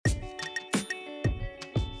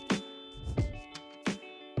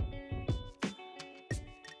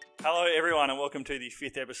Hello everyone and welcome to the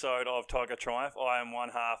 5th episode of Tiger Triumph. I am one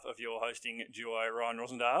half of your hosting duo, Ryan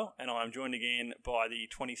Rosendale, and I am joined again by the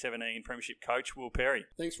 2017 Premiership coach, Will Perry.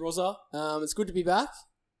 Thanks, Rosa. It's good to be back.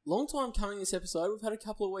 Long time coming this episode. We've had a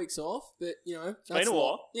couple of weeks off, but, that's been a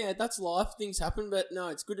while. Yeah, that's life. Things happen, but no,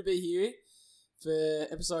 it's good to be here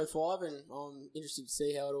for episode 5, and I'm interested to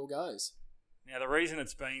see how it all goes. Now, the reason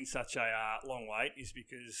it's been such a long wait is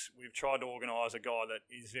because we've tried to organise a guy that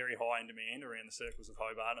is very high in demand around the circles of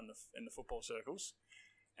Hobart and the football circles.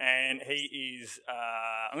 And he is,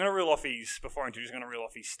 I'm going to reel off his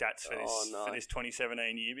stats for this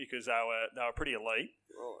 2017 year because they were pretty elite.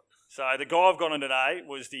 Right. So the guy I've got on today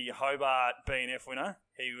was the Hobart BNF winner.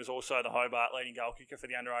 He was also the Hobart leading goal kicker for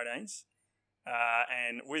the under-18s.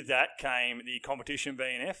 And with that came the competition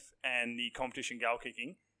BNF and the competition goal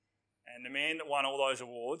kicking. And the man that won all those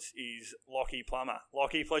awards is Lockie Plummer.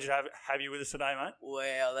 Lockie, pleasure to have you with us today, mate.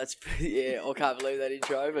 Wow, that's I can't believe that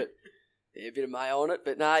intro, but a bit of mayo on it.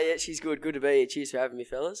 But she's good. Good to be here. Cheers for having me,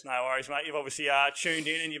 fellas. No worries, mate. You've obviously tuned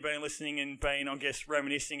in and you've been listening and been, I guess,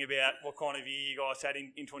 reminiscing about what kind of year you guys had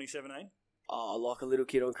in 2017. Oh, like a little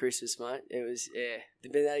kid on Christmas, mate. It was,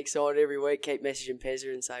 they've been that excited every week. Keep messaging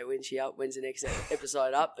Pezza and say, when's she up? When's the next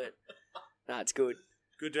episode up? But no, it's good.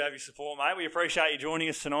 Good to have your support, mate. We appreciate you joining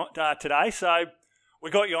us today. So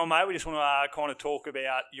we got you on, mate. We just want to kind of talk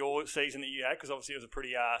about your season that you had because obviously it was a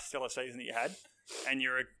pretty stellar season that you had. And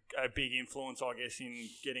you're a big influence, I guess, in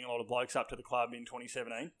getting a lot of blokes up to the club in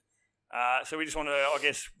 2017. So we just want to, I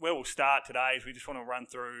guess, where we'll start today is we just want to run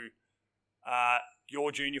through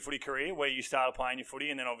your junior footy career, where you started playing your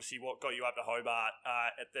footy, and then obviously what got you up to Hobart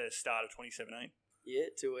at the start of 2017. Yeah,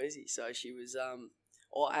 too easy. So she was...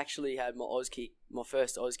 I actually had my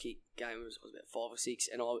first Oz kick game was about 5 or 6,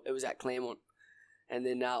 and it was at Claremont. And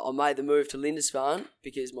then I made the move to Lindisfarne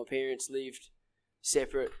because my parents lived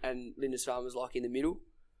separate, and Lindisfarne was like in the middle.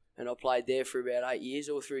 And I played there for about 8 years,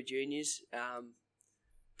 all through juniors.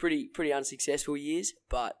 Pretty unsuccessful years,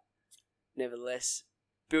 but nevertheless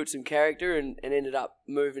built some character and ended up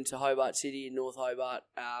moving to Hobart City in North Hobart.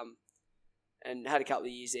 And had a couple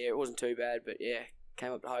of years there. It wasn't too bad, but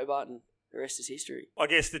came up to Hobart and the rest is history. I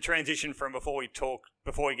guess the transition from before we get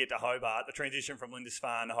to Hobart, the transition from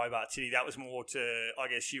Lindisfarne to Hobart City, that was more to, I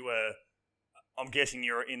guess I'm guessing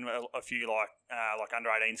you were in a few like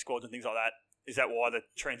under-18 squads and things like that. Is that why the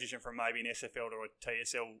transition from maybe an SFL to a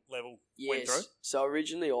TSL level went through? So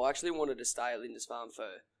originally I actually wanted to stay at Lindisfarne for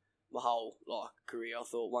my whole career. I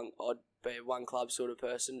thought I'd be a one club sort of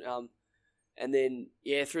person. And then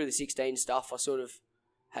through the 16 stuff I sort of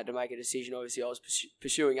had to make a decision. Obviously, I was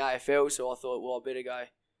pursuing AFL, so I thought, well, I better go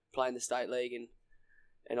play in the state league,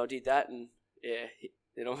 and I did that, and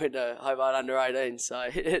then I went to Hobart under-18. So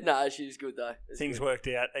no, she was good though. Things worked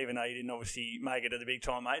out, even though you didn't obviously make it to the big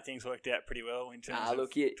time, mate. Things worked out pretty well in terms of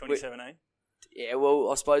 2017. Yeah, well,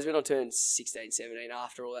 I suppose when I turned 16, 17,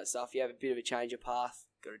 after all that stuff, you have a bit of a change of path,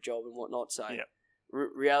 got a job and whatnot. So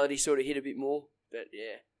reality sort of hit a bit more, but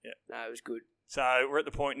no, it was good. So we're at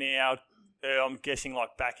the point now. I'm guessing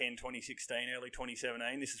like back end 2016, early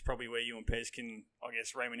 2017. This is probably where you and Pez can, I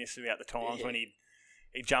guess, reminisce about the times when he'd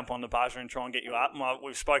jump on the buzzer and try and get you up.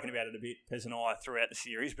 We've spoken about it a bit, Pez and I, throughout the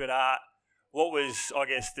series. But what was, I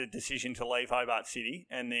guess, the decision to leave Hobart City,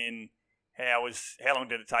 and then how long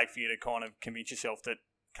did it take for you to kind of convince yourself that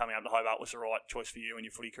coming up to Hobart was the right choice for you in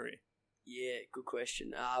your footy career? Yeah, good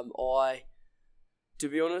question. To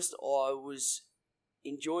be honest, I was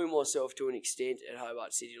enjoying myself to an extent at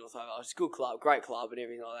Hobart City, North Hobart. It's a good club, great club and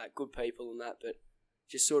everything like that, good people and that, but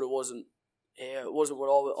just sort of wasn't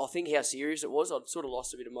what I think how serious it was. I'd sort of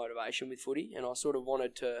lost a bit of motivation with footy, and I sort of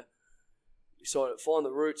wanted to sort of find the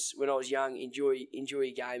roots when I was young, enjoy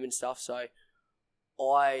a game and stuff. So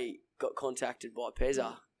I got contacted by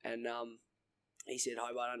Pezza, and he said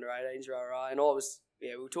Hobart under-18s, rah, and I was,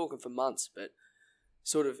 we were talking for months, but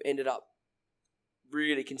sort of ended up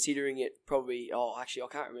really considering it actually I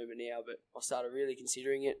can't remember now, but I started really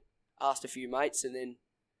considering it, asked a few mates, and then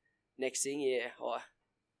next thing,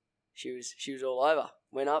 she was all over.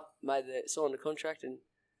 Went up, signed the contract, and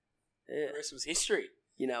The rest was history.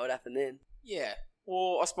 You know what happened then. Yeah.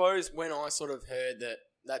 Well, I suppose when I sort of heard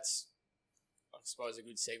that's, I suppose, a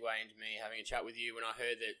good segue into me having a chat with you when I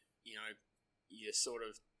heard that, your sort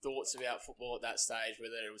of thoughts about football at that stage,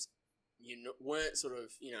 whether it was, you weren't sort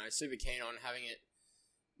of, super keen on having it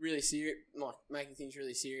really serious, like making things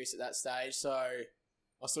really serious at that stage. So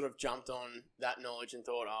I sort of jumped on that knowledge and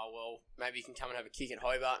thought, maybe he can come and have a kick at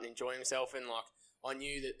Hobart and enjoy himself. And I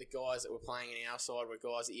knew that the guys that were playing in our side were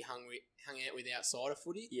guys that you hung out with outside of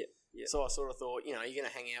footy. Yeah. So I sort of thought, you're going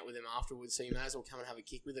to hang out with them afterwards, so you may as well come and have a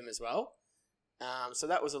kick with them as well. So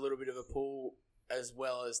that was a little bit of a pull as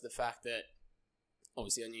well as the fact that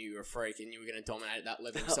obviously I knew you were a freak and you were going to dominate at that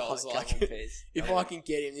level. So I was Come like, on, Pez. if Come I on. can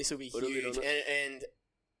get him, this will be Put a bit huge. on it. And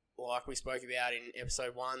like we spoke about in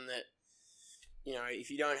episode 1, that, you know, if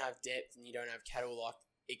you don't have depth and you don't have cattle, like,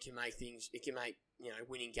 it can make, you know,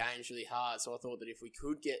 winning games really hard. So I thought that if we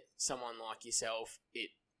could get someone like yourself, it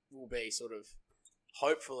will be sort of,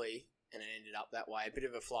 hopefully, and it ended up that way, a bit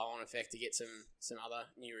of a flow-on effect to get some other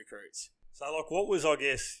new recruits. So, like, what was, I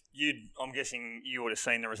guess, I'm guessing you would have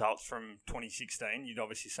seen the results from 2016. You'd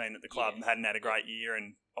obviously seen that the club hadn't had a great year,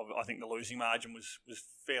 and I think the losing margin was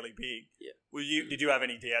fairly big. Yeah. Did you have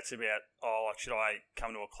any doubts about, should I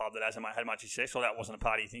come to a club that hasn't had much success, or that wasn't a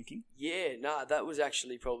part of your thinking? Yeah, no, that was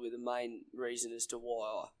actually probably the main reason as to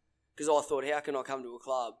why because I thought, how can I come to a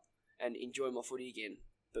club and enjoy my footy again,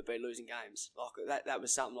 but be losing games? Like that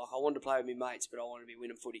was something like I wanted to play with my mates, but I wanted to be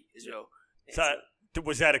winning footy as well. And So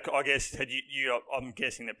was that? I guess had you? I'm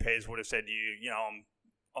guessing that Pez would have said to you, you know,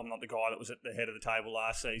 I'm not the guy that was at the head of the table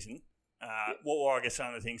last season. What were, I guess, some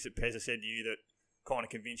of the things that Pez has said to you that kind of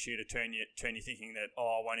convinced you to turn your thinking that,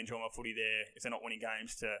 I won't enjoy my footy there if they're not winning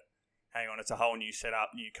games, to hang on, it's a whole new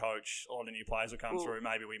setup, new coach, a lot of new players will come through,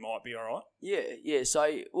 maybe we might be all right? Yeah. So,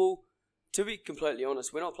 well, to be completely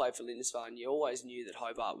honest, when I played for Lindisfarne, you always knew that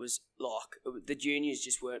Hobart was like, the juniors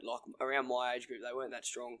just weren't like, around my age group, they weren't that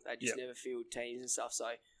strong. They just never fielded teams and stuff. So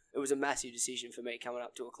it was a massive decision for me coming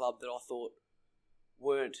up to a club that I thought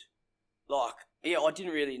weren't like, I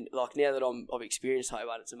didn't really, like, now that I've experienced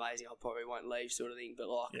Hobart, it's amazing. I probably won't leave sort of thing. But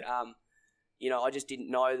like, you know, I just didn't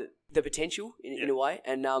know the potential in a way.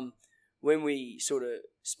 And when we sort of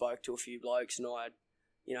spoke to a few blokes, and I had,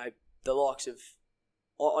 you know, the likes of,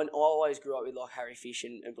 I always grew up with like Harry Fish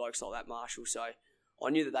and blokes like that, Marshall. So I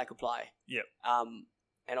knew that they could play. Yep.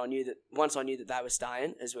 And I knew that once I knew that they were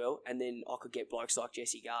staying as well, and then I could get blokes like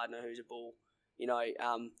Jesse Gardner, who's a bull, you know,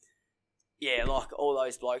 like all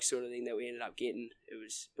those blokes sort of thing that we ended up getting. It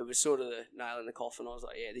was sort of the nail in the coffin. I was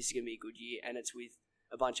like, this is gonna be a good year, and it's with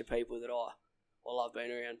a bunch of people that I love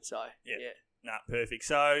being around. So yeah. Perfect.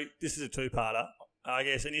 So this is a two-parter. I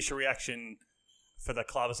guess initial reaction for the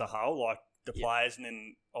club as a whole, like the players, and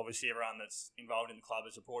then obviously everyone that's involved in the club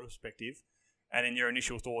as a broader perspective. And then your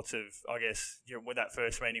initial thoughts of, I guess, with that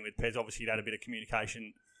first meeting with Pez, obviously you'd had a bit of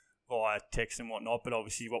communication via text and whatnot, but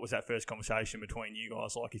obviously what was that first conversation between you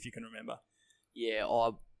guys like, if you can remember? Yeah,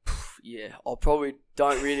 I probably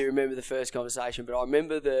don't really remember the first conversation, but I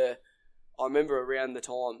remember around the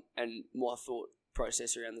time and my thought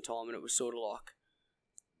process around the time, and it was sort of like,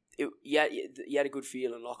 you had a good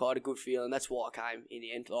feeling. Like, I had a good feeling. That's why I came in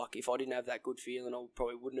the end. Like, if I didn't have that good feeling, I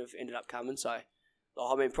probably wouldn't have ended up coming. So, like,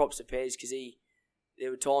 I mean, props to Pez, because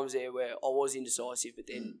there were times there where I was indecisive, but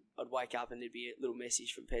then I'd wake up and there'd be a little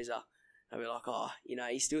message from Pezza. I'd be like, you know,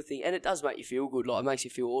 he's still thinking, and it does make you feel good. Like, it makes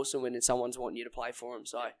you feel awesome when someone's wanting you to play for him.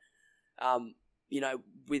 So, you know,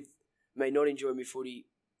 with me not enjoying my footy,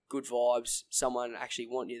 good vibes, someone actually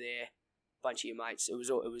wanting you there, bunch of your mates, it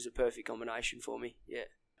was a perfect combination for me. Yeah.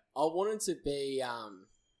 I wanted to be,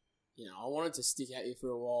 you know, I wanted to stick at you for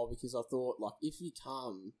a while, because I thought, like, if you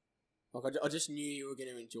come, like, I just knew you were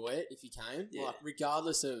going to enjoy it if you came. Yeah. Like,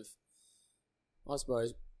 regardless of, I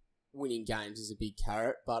suppose, winning games is a big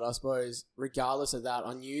carrot, but I suppose regardless of that,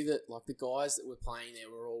 I knew that, like, the guys that were playing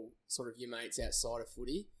there were all sort of your mates outside of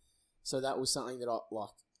footy. So that was something that I, like,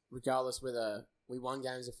 regardless whether we won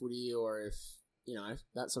games of footy or if, you know,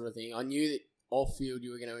 that sort of thing, I knew that off field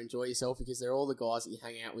you were going to enjoy yourself, because they're all the guys that you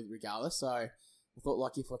hang out with regardless. So I thought,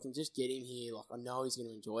 like, if I can just get him here, like, I know he's going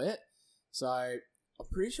to enjoy it. So I'm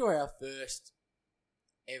pretty sure our first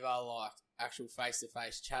ever, like, actual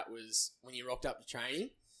face-to-face chat was when you rocked up to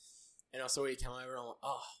training, and I saw you come over and I'm like,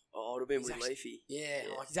 it would have been with actually, Leafy.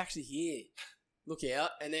 Yeah, like, he's actually here. Look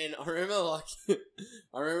out. And then I remember, like,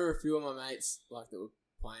 a few of my mates, like, that were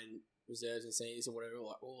playing reserves and seniors or whatever, were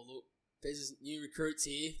like, oh, look, there's new recruits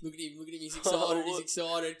here. Look at him, he's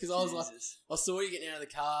excited, Because I was like, I saw you getting out of the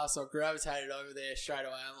car, so I gravitated over there straight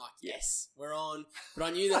away. I'm like, yes, we're on. But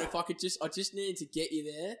I knew that if I just needed to get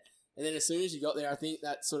you there. And then as soon as you got there, I think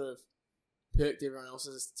that sort of perked everyone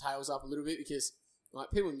else's tails up a little bit, because,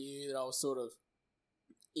 like, people knew that I was sort of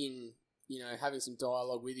in, you know, having some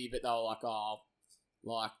dialogue with you, but they were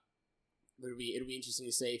like, it'll be interesting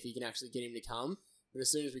to see if you can actually get him to come. But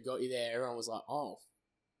as soon as we got you there, everyone was like,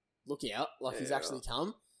 look out, like, he's actually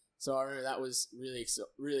come. So I remember that was really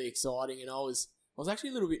exciting, and I was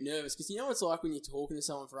actually a little bit nervous, because you know what it's like when you're talking to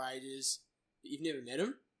someone for ages, but you've never met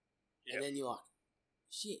them, and then you're like,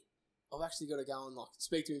 shit, I've actually got to go and, like,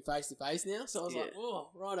 speak to him face to face now. So I was like,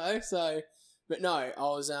 oh, righto. So, but no, I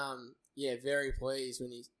was very pleased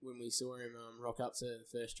when we saw him rock up to the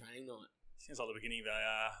first training night. Sounds like the beginning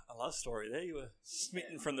of a love story there. You were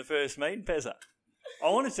smitten from the first meeting, Pezza. I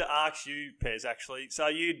wanted to ask you, Pez, actually. So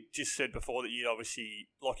you just said before that you obviously,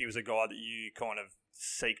 Lockie was a guy that you kind of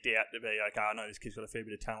seeked out to be, okay, I know this kid's got a fair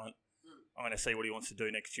bit of talent. I'm going to see what he wants to do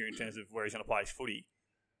next year in terms of where he's going to play his footy.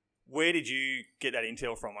 Where did you get that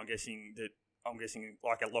intel from? I'm guessing,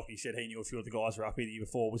 like Lockie said, he knew a few of the guys were up here the year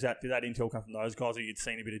before. Did that intel come from those guys, or you'd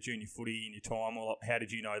seen a bit of junior footy in your time, or how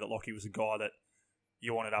did you know that Lockie was a guy that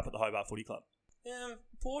you wanted up at the Hobart Footy Club?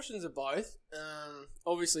 Portions of both.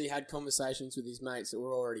 Obviously had conversations with his mates that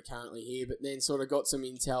were already currently here, but then sort of got some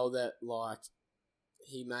intel that like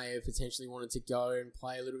he may have potentially wanted to go and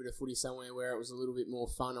play a little bit of footy somewhere where it was a little bit more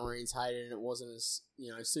fun orientated and it wasn't as,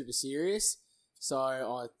 super serious. So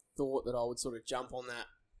I thought that I would sort of jump on that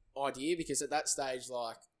idea because at that stage,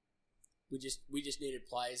 like we just needed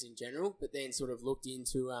players in general, but then sort of looked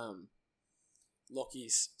into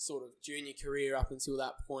Lockie's sort of junior career up until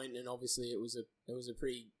that point, and obviously it was a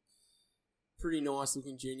pretty nice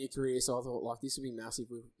looking junior career. So I thought like this would be massive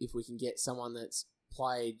if we can get someone that's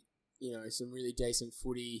played some really decent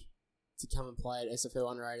footy to come and play at SFL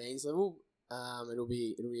under 18s level. It'll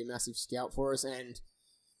be a massive scout for us, and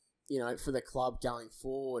for the club going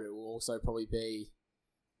forward, it will also probably be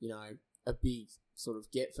a big sort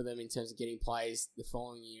of get for them in terms of getting players the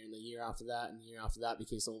following year and the year after that and the year after that,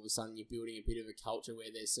 because all of a sudden you're building a bit of a culture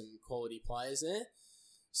where there's some quality players there.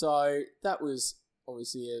 So that was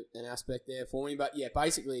obviously an aspect there for me. But yeah,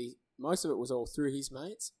 basically most of it was all through his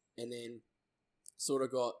mates, and then sort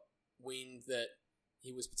of got wind that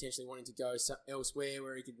he was potentially wanting to go elsewhere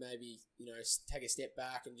where he could maybe, take a step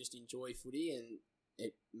back and just enjoy footy, and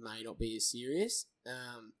it may not be as serious.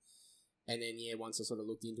 And then, once I sort of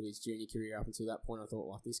looked into his junior career up until that point, I thought,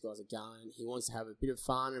 like, this guy's a gun. He wants to have a bit of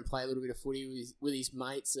fun and play a little bit of footy with his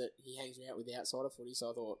mates that he hangs out with outside of footy.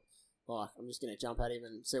 So I thought, like, I'm just going to jump at him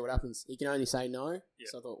and see what happens. He can only say no, yep.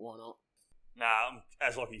 So I thought, why not? Nah,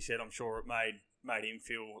 as Lockie said, I'm sure it made him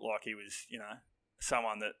feel like he was,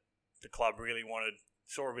 someone that the club really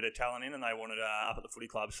saw a bit of talent in, and they wanted up at the footy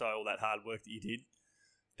club. So all that hard work that you did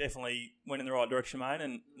definitely went in the right direction, mate,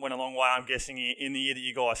 and went a long way, I'm guessing, in the year that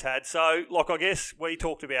you guys had. So, I guess we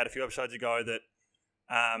talked about a few episodes ago that,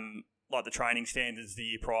 the training standards the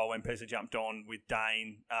year prior when Pezza jumped on with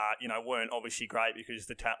Dane, weren't obviously great because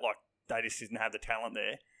they just didn't have the talent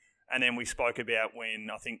there. And then we spoke about when,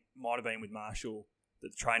 I think, might have been with Marshall, that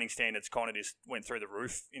the training standards kind of just went through the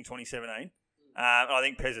roof in 2017. I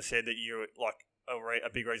think Pezza said that you a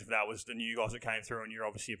big reason for that was the new guys that came through, and you're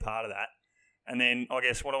obviously a part of that. And then I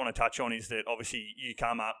guess what I want to touch on is that obviously you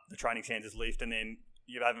come up, the training standards lift, and then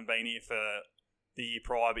you haven't been here for the year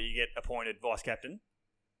prior, but you get appointed vice captain.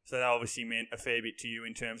 So that obviously meant a fair bit to you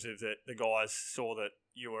in terms of that the guys saw that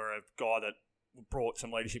you were a guy that brought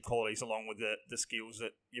some leadership qualities along with the skills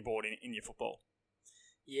that you brought in your football.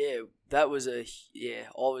 Yeah, that was I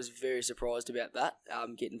was very surprised about that,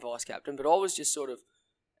 getting vice captain. But I was just sort of,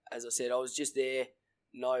 as I said, I was just there,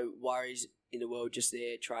 no worries in the world, just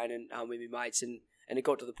there training with my mates, and it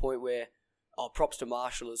got to the point where, props to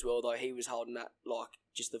Marshall as well, though he was holding that, like,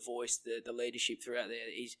 just the voice, the leadership throughout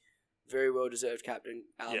there. He's very well deserved captain.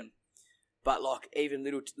 But like even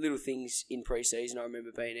little things in pre-season, I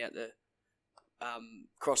remember being out the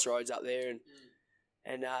crossroads up there,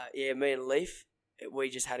 and me and Leaf, we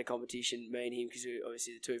just had a competition, me and him, because we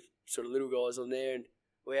obviously the two sort of little guys on there, and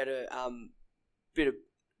we had a bit of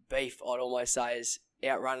beef, I'd almost say, as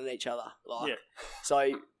outrunning each other.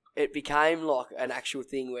 So it became like an actual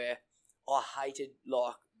thing where I hated,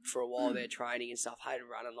 like, for a while there training and stuff, hated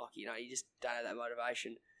running, like, you just don't have that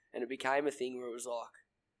motivation. And it became a thing where it was like,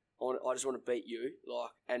 I just want to beat you,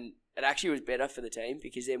 like, and it actually was better for the team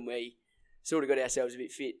because then we sort of got ourselves a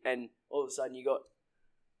bit fit, and all of a sudden you got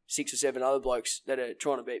 6 or 7 other blokes that are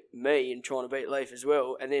trying to beat me and trying to beat Leaf as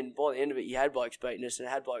well, and then by the end of it you had blokes beating us and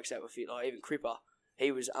had blokes that were fit, like even Cripper,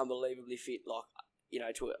 he was unbelievably fit, like,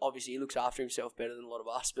 obviously he looks after himself better than a lot of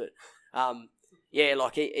us, but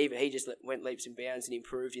he just went leaps and bounds and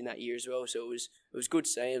improved in that year as well. So it was good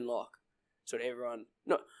seeing, like, sort of everyone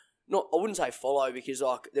not I wouldn't say follow, because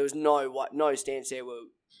like there was no stance there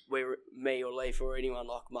where me or Leaf or anyone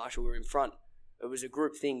like Marshall were in front. It was a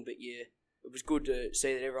group thing, but it was good to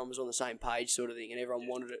see that everyone was on the same page, sort of thing, and everyone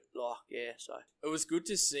wanted it. So it was good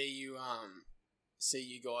to see you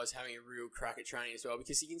guys having a real crack at training as well,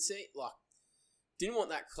 because you can see, like, didn't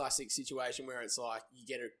want that classic situation where it's like you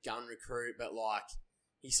get a gun recruit, but like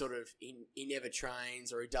he sort of he never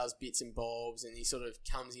trains, or he does bits and bobs, and he sort of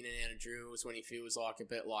comes in and out of drills when he feels like a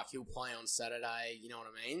bit like he'll play on Saturday. You know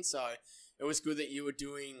what I mean? So it was good that you were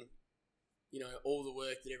doing, all the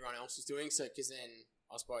work that everyone else was doing. So because then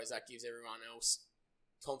I suppose that gives everyone else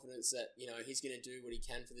confidence that, you know, he's going to do what he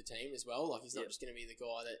can for the team as well. Like, he's not just going to be the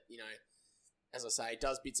guy that, you know, as I say,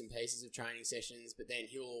 does bits and pieces of training sessions, but then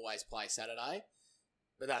he'll always play Saturday.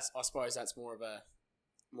 But I suppose that's more of a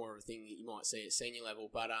thing that you might see at senior level.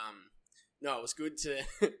 But no, it was good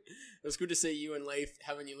to see you and Leaf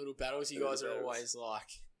having your little battles. You guys are always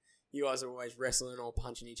wrestling or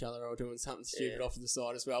punching each other or doing something stupid off to the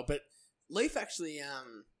side as well. But Leaf actually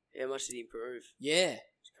how much did he improve? Yeah.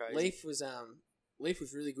 It's crazy. Leaf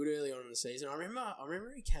was really good early on in the season. I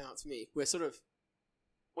remember he came up to me.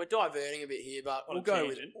 We're diverting a bit here, but we'll go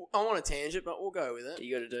with it. I'm on a tangent, but we'll go with it.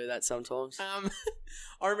 You got to do that sometimes.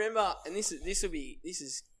 I remember, and this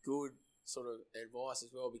is good sort of advice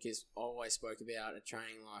as well, because I always spoke about at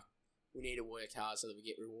training, like, we need to work hard so that we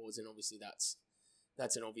get rewards, and obviously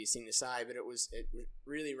that's an obvious thing to say, but it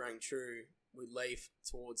really rang true with Leaf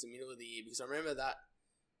towards the middle of the year, because I remember that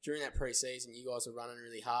during that pre-season, you guys were running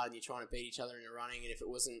really hard and you're trying to beat each other in the running, and if it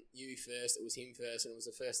wasn't you first, it was him first, and it was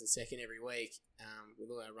the first and second every week with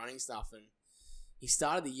all our running stuff. And he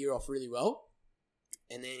started the year off really well,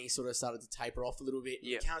 and then he sort of started to taper off a little bit.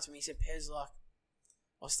 He came to me and said, Pez, like,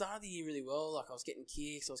 I started the year really well, like I was getting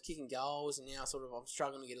kicks, I was kicking goals, and now sort of I'm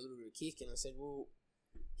struggling to get a little bit of a kick. And I said, well,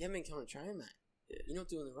 you haven't been coming to train, mate. You're not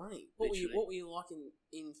doing the running. What were you like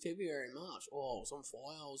in February and March? Oh, I was on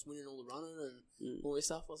fire. I was winning all the running and all this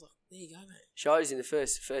stuff. I was like, there you go, mate. Shows in the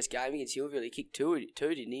first game against Hillville, he kicked two,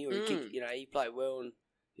 didn't he? Or he kicked, he played well and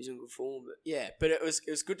he's in good form. But yeah, but it was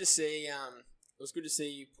good to see. It was good to see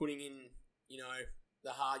you putting in,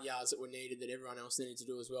 the hard yards that were needed, that everyone else needed to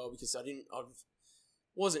do as well. Because I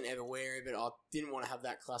wasn't ever wary, but I didn't want to have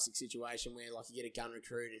that classic situation where, like, you get a gun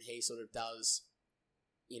recruit and he sort of does,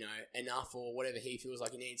 enough or whatever he feels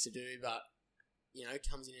like he needs to do, but,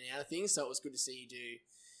 comes in and out of things. So it was good to see you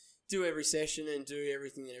do every session and do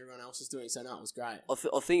everything that everyone else is doing. So, no, it was great.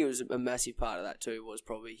 I think it was a massive part of that too, was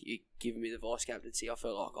probably you giving me the vice captaincy. I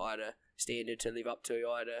felt like I had a standard to live up to.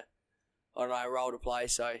 I had a role to play.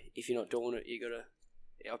 So if you're not doing it,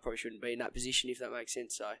 I probably shouldn't be in that position, if that makes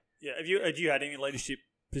sense. So yeah, have you had any leadership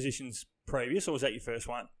positions previous, or was that your first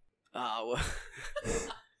one? Well,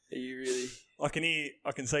 are you really? I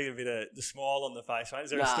can see a bit of the smile on the face, mate.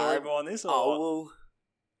 Is there a story behind this? Or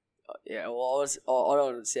yeah. Well, I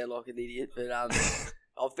don't want to sound like an idiot, but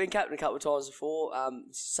I've been captain a couple of times before.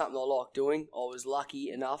 It's something I like doing. I was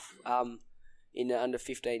lucky enough in the under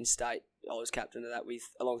 15 state. I was captain of that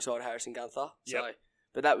alongside Harrison Gunther. So,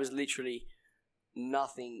 but that was literally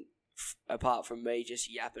nothing apart from me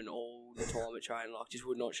just yapping all the time at training, like just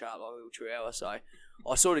would not shut up like a little true hour. So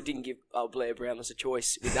I sort of didn't give Blair Brownless a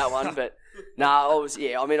choice with that one, but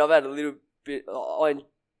I've had a little bit. I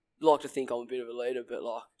like to think I'm a bit of a leader, but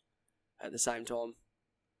like at the same time,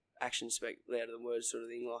 actions speak louder than words, sort of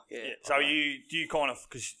thing. Like So do you kind of,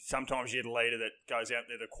 because sometimes you get a leader that goes out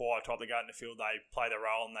there, the quiet type, they go out in the field, they play their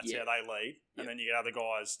role, and that's how they lead, and then you get other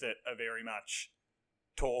guys that are very much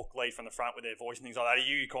lead from the front with their voice and things like that. Are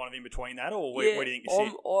you kind of in between that, or where do you think you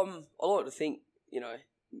sit? I like to think,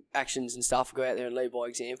 actions and stuff, go out there and lead by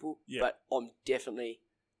example, but I'm definitely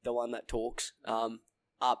the one that talks.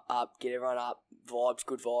 Up, get everyone up, vibes,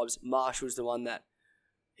 good vibes. Marshall's the one that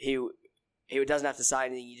he doesn't have to say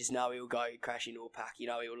anything, you just know he'll go crash into a pack,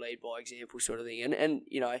 he'll lead by example sort of thing. And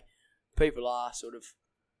people are sort of,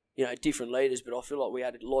 different leaders, but I feel like we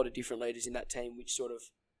had a lot of different leaders in that team, which sort of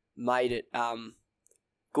made it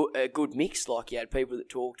a good mix. Like, you had people that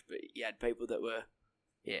talked, but you had people that were,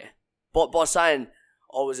 But by saying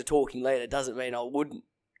I was a talking leader doesn't mean I wouldn't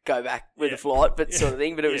go back with the flight, but sort of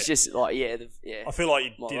thing. But it was just like, I feel like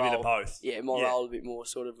you did a bit of both. Yeah, my role a bit more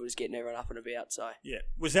sort of was getting everyone up and about. So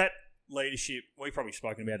was that leadership? We've probably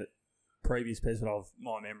spoken about it previous, but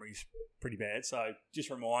my memory's pretty bad. So just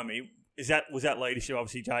remind me, was that leadership?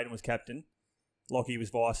 Obviously, Jaden was captain. Lockie was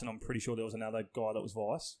vice, and I'm pretty sure there was another guy that was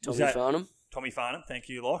vice. Tommy Farnham, thank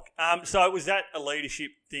you, Lock. So was that a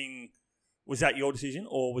leadership thing? Was that your decision,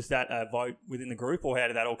 or was that a vote within the group, or how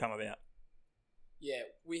did that all come about? Yeah,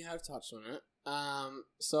 we have touched on it.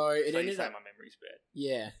 So it ended up. My memory's bad.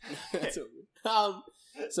 Yeah, that's all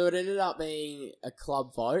good. So it ended up being a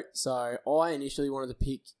club vote. So I initially wanted to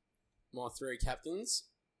pick my three captains,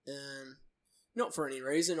 not for any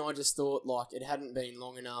reason. I just thought like it hadn't been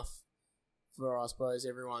long enough for, I suppose,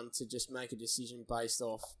 everyone to just make a decision based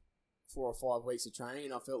off 4 or 5 weeks of training,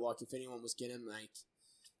 and I felt like if anyone was going to make,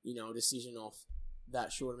 a decision off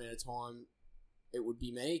that short amount of time, it would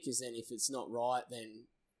be me, because then if it's not right, then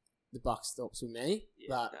the buck stops with me.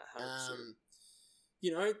 But,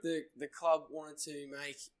 the club wanted to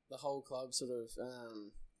make the whole club sort of,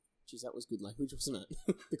 that was good language, wasn't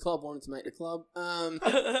it? The club wanted to make the club.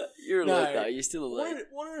 You're a lead, though. You're still a lead.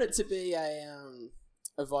 Wanted it to be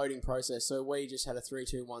a a voting process. So we just had a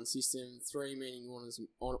 3-2-1 system. 3 meaning you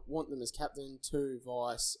want them as captain, 2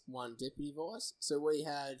 vice, 1 deputy vice. So we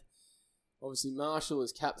had obviously Marshall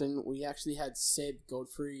as captain. We actually had Seb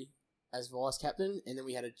Godfrey as vice captain, and then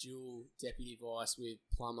we had a dual deputy vice with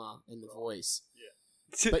Plummer and the voice.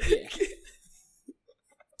 Yeah. But yeah.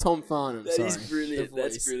 Tom Farnham, That sorry. is brilliant. The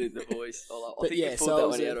That's voice. brilliant, the voice. I But think yeah, you so pulled it that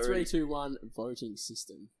was one out a already. 3-2-1 voting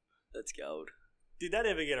system. That's gold. Did that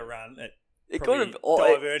ever get a run? It Probably kind of...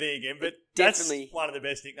 diverting again, but definitely- that's one of the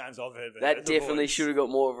best nicknames I've heard. That The definitely Voice. should have got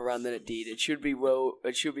more of a run than it did. It should be well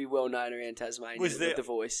known around Tasmania Was there- with the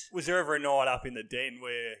voice. Was there ever a night up in the den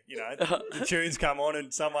where, the tunes come on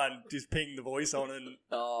and someone just pinged the voice on and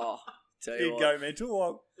Oh, tell you he'd what. go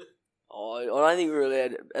mental? Or, I don't think we were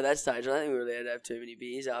allowed at that stage. I don't think we were allowed to have too many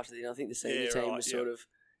beers after the. I think the senior Yeah, team right, was yeah. sort of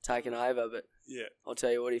taken over. But yeah, I'll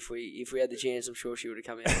tell you what, if we had the chance, I'm sure she would have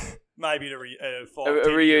come out. maybe a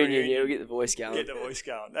a reunion, yeah, we'll get the voice going. Get the voice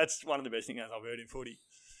going. That's one of the best nicknames I've heard in footy.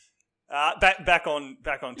 Back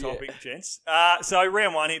on topic, gents. So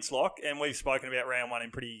round 1 hits lock, and we've spoken about round 1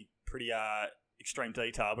 in pretty extreme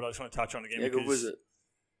detail, but I just want to touch on it again How because good was it?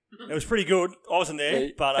 it was pretty good. I wasn't there,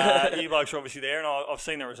 Yeah. but you blokes were obviously there, and I've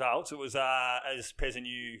seen the results. It was, as Pezza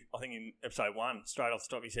knew, I think in episode 1, straight off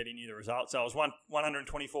the top, he said he knew the results. So it was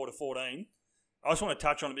 124-14. I just want to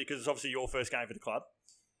touch on it because it's obviously your first game for the club.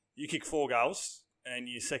 You kicked 4 goals, and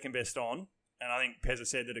you're second best on. And I think Pezza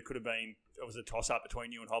said that it was a toss-up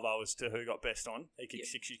between you and Hovo as to who got best on. He kicked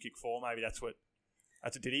 6, you kicked 4. Maybe that's what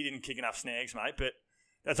did. He didn't kick enough snags, mate, but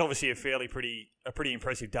that's obviously a pretty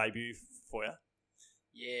impressive debut for you.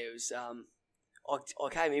 Yeah, it was. I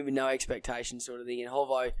came in with no expectations, sort of thing. And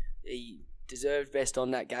Hovo, he deserved best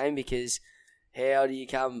on that game because how do you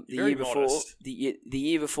come the Very year before? modest. The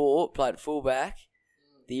year before played fullback.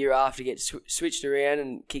 The year after get switched around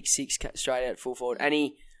and kicked 6 straight out full forward, and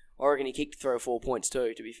I reckon he kicked 3 or 4 points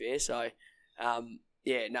too. To be fair, so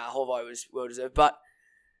Hovo was well deserved. But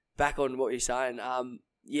back on what you're saying, round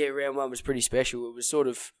 1 was pretty special. It was sort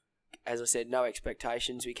of, as I said, no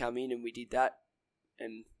expectations. We come in and we did that.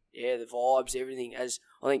 And yeah, the vibes, everything. As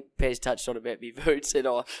I think Pez touched on about me boots, and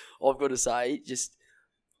I've got to say,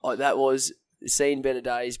 that was seen better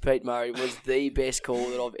days. Pete Murray was the best call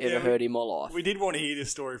that I've ever heard in my life. We did want to hear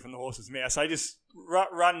this story from the horse's mouth, so just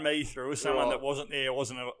run me through as someone Right. that wasn't there,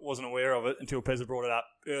 wasn't aware of it until Pezza brought it up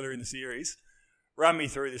earlier in the series. Run me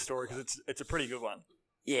through this story because it's a pretty good one.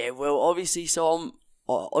 Yeah, well, obviously, so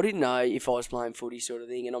I didn't know if I was playing footy sort of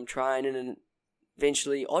thing, and I'm training, and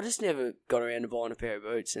eventually, I just never got around to buying a pair of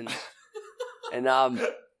boots, and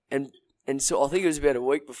so I think it was about a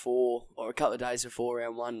week before or a couple of days before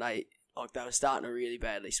round 1, they were starting to really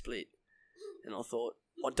badly split, and I thought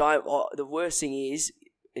the worst thing is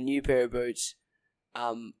a new pair of boots,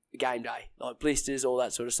 game day, like blisters, all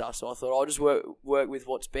that sort of stuff. So I thought I'll just work with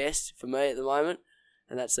what's best for me at the moment,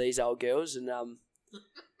 and that's these old girls, and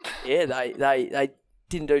they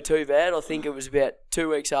didn't do too bad. I think it was about 2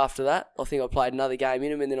 weeks after that. I think I played another game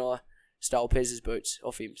in them, and then I stole Pez's boots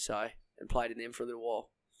off him, and played in them for a little while.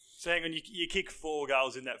 So hang on, you kicked 4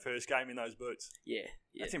 goals in that first game in those boots. Yeah.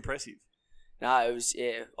 That's impressive. No, it was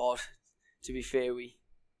to be fair, we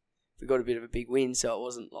got a bit of a big win, so it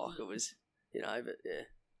wasn't like it was, but yeah.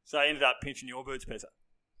 So you ended up pinching your boots, Pezza.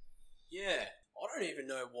 Yeah. I don't even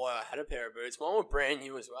know why I had a pair of boots. Mine were brand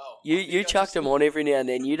new as well. You chucked them on every now and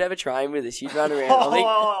then. You'd have a train with us. You'd run around.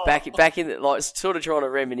 I think back in sort of trying to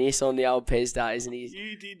reminisce on the old Pez days, and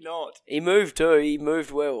You did not. he moved too. He moved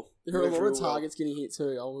well. There were a Moved lot of real well. targets getting hit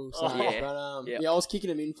too, I will say. Yeah. But Yeah. I was kicking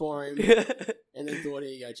them in for him and then thought,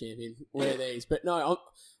 here you go, champion. Wear these. But no,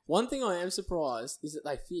 one thing I am surprised is that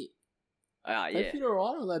they fit. They Yeah. fit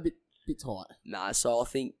alright, or are they a bit tight? Nah, so I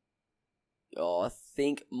think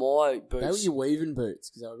my boots. They were your weaving boots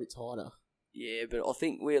because they were a bit tighter. Yeah, but I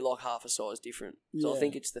think we're like half a size different. So I Yeah.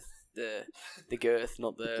 think it's the girth,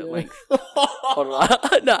 not the Yeah. length. I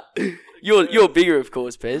don't know. Nah, you're bigger, of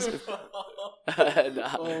course, Pez.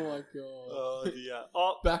 Nah. Oh my god. Oh dear.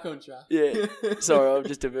 Oh, Back on track. Yeah. Sorry, I've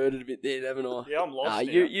just diverted a bit there, haven't I? yeah, I'm lost Nah, now.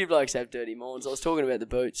 you blokes have dirty minds. I was talking about the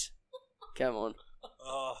boots. Come on.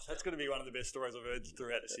 Oh, that's going to be one of the best stories I've heard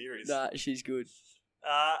throughout the series. Nah, she's good.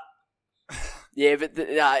 Uh, Yeah, but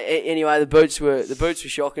anyway, the boots were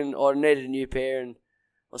shocking. I needed a new pair, and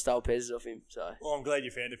I stole Pez's off him. So well, I'm glad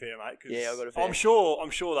you found a pair, mate. 'Cause Yeah, I got a pair. I'm sure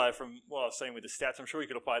though, from what I've seen with the stats, I'm sure you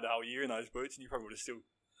could have played the whole year in those boots, and you probably would have still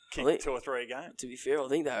kicked think- 2 or 3 a game. to be fair, I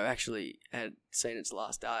think they actually had seen its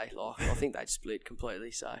last day. Like I think they'd split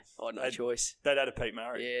completely. So I had no choice. They'd had a Pete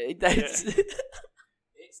Murray. Yeah, that's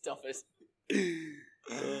it's tough.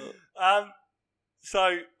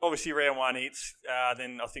 So, obviously, round one hits.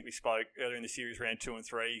 Then I think we spoke earlier in the series, round 2 and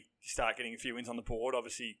 3, you start getting a few wins on the board.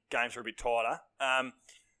 Obviously, games are a bit tighter.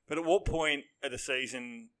 But at what point of the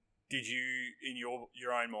season did you, in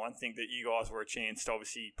your own mind, think that you guys were a chance to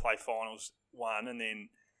obviously play finals one and then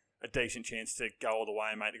a decent chance to go all the way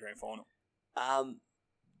and make the grand final?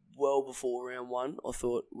 Well before round one, I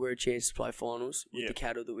thought we're a chance to play finals with the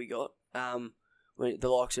cattle that we got. When the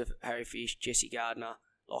likes of Harry Fish, Jesse Gardner,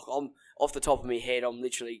 like I'm off the top of my head, I'm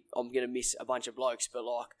gonna miss a bunch of blokes, but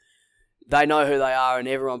like they know who they are and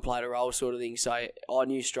everyone played a role, sort of thing. So I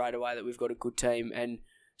knew straight away that we've got a good team. And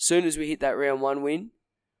soon as we hit that round one win,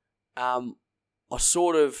 I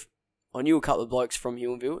knew a couple of blokes from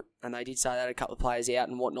Huonville, and they did say they had a couple of players out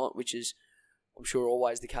and whatnot, which is I'm sure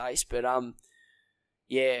always the case. But I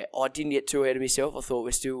didn't get too ahead of myself. I thought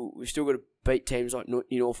we've still got to beat teams like New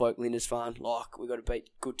Norfolk, Lindisfarne. Like we've got to beat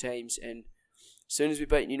good teams. And as soon as we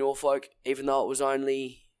beat New Norfolk, even though it was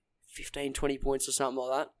only 15, 20 points or something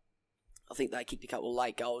like that, I think they kicked a couple of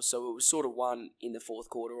late goals, so it was sort of won in the fourth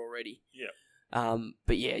quarter already. Yeah.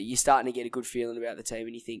 But yeah, you're starting to get a good feeling about the team,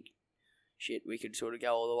 and you think, shit, we could sort of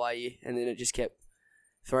go all the way here. And then it just kept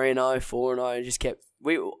 3-0, 4-0, and just kept.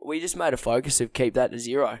 We just made a focus of keep that to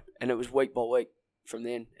 0, and it was week by week from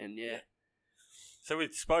then. And yeah. So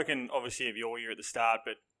we've spoken obviously of your year at the start,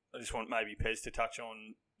 but I just want maybe Pez to touch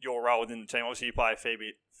on your role within the team. Obviously, you play a fair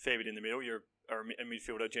bit in the middle. You're a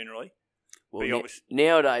midfielder generally. Well,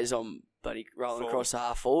 nowadays I'm rolling across the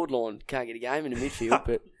half forward line. Can't get a game in the midfield,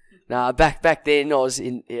 but back then I was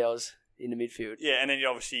in the midfield. Yeah, and then you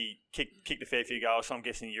obviously kicked a fair few goals, so I'm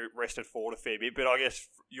guessing you rested forward a fair bit. But I guess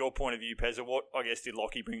your point of view, Pez, what I guess did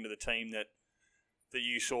Lockie bring to the team that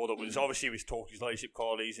you saw that was obviously we've talked his leadership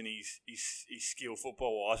qualities and his skill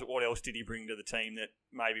football wise. But what else did he bring to the team that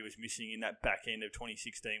maybe was missing in that back end of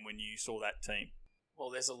 2016 when you saw that team? Well,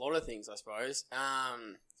 there's a lot of things, I suppose.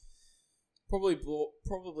 Probably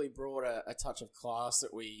brought a touch of class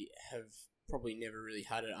that we have probably never really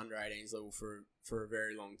had at under 18s level for a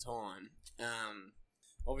very long time.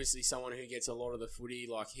 Obviously, someone who gets a lot of the footy,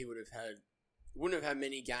 like he wouldn't have had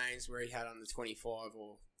many games where he had under 25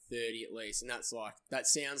 or 30 at least, and that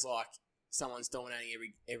sounds like someone's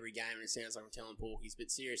dominating every game, and it sounds like I'm telling porkies,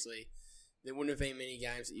 but seriously, there wouldn't have been many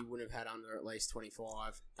games that you wouldn't have had under at least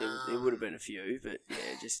 25. There would have been a few, but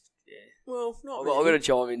yeah. Well, not I've many. got to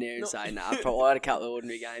chime in there and say, probably I had a couple of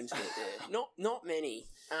ordinary games, but yeah. Not many.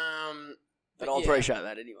 But I appreciate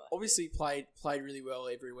that anyway. Obviously played really well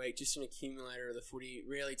every week, just an accumulator of the footy,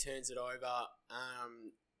 really turns it over.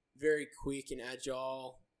 Very quick and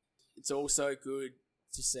agile. It's also good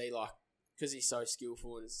to see, like, because he's so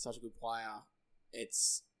skillful and such a good player,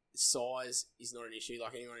 it's size is not an issue.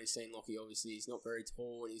 Like anyone who's seen Lockie, obviously he's not very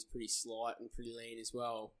tall and he's pretty slight and pretty lean as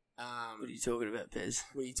well. What are you talking about, Pez?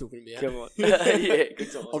 What are you talking about? Come on. Yeah,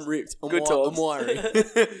 good times. I'm ripped. I'm times. wiry.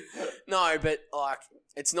 No, but like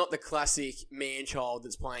it's not the classic man-child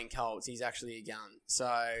that's playing Colts. He's actually a gun. So,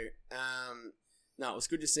 no, it was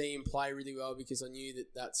good to see him play really well because I knew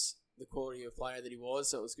that that's the quality of player that he was.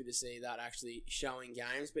 So it was good to see that actually showing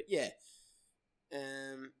games. But yeah,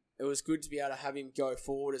 it was good to be able to have him go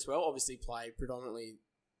forward as well. Obviously, played predominantly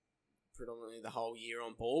the whole year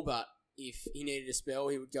on ball, but if he needed a spell,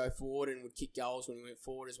 he would go forward and would kick goals when he went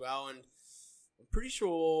forward as well. And I'm pretty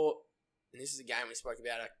sure, and this is a game we spoke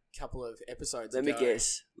about a couple of episodes ago. Let me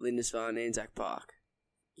guess, Lindisfarne, Anzac Park.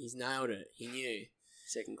 He's nailed it. He knew.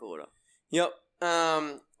 Second quarter. Yep. I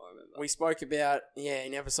remember. We spoke about,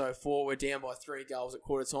 in episode 4, we're down by 3 goals at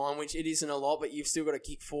quarter time, which it isn't a lot, but you've still got to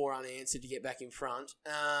kick 4 unanswered to get back in front.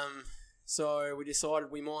 So we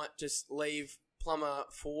decided we might just leave Plummer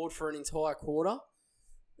forward for an entire quarter.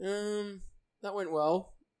 That went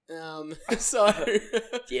well. So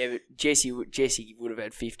yeah, but Jesse would have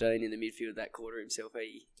had 15 in the midfield that quarter himself.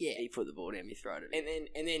 He put the ball down my throat.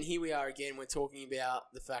 And then here we are again. We're talking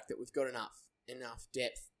about the fact that we've got enough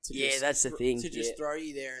depth to that's the thing. To just throw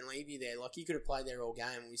you there and leave you there. Like you could have played there all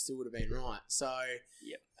game, and we still would have been right. So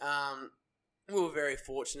we were very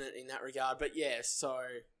fortunate in that regard. But yeah, so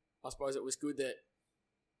I suppose it was good that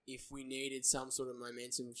if we needed some sort of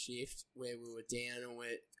momentum shift where we were down and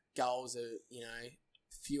where goals are,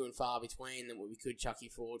 few and far between, then we could chuck you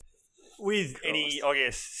forward. With any, I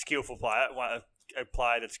guess, skillful player, a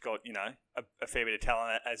player that's got, a fair bit of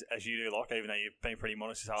talent as you do, like, even though you've been pretty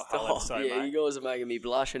modest this whole episode, mate. You guys are making me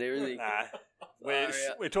blush and everything.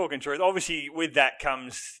 We're talking truth. Obviously, with that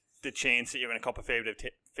comes the chance that you're going to cop a fair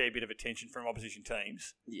bit of attention from opposition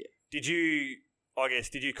teams. Yeah. Did you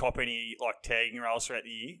cop any, tagging roles throughout the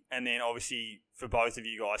year? And then, obviously, for both of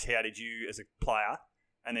you guys, how did you, as a player,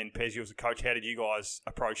 and then Pez, you as a coach, how did you guys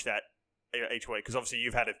approach that each week? Because obviously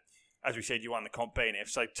you've had as we said, you won the comp BNF,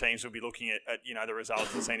 so teams will be looking at the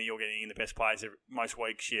results and seeing that you're getting in the best players most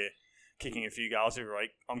weeks. You're kicking a few goals every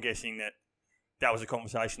week. I'm guessing that was a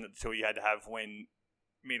conversation that the two of you had to have when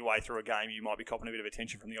midway through a game you might be copping a bit of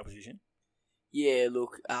attention from the opposition. Yeah,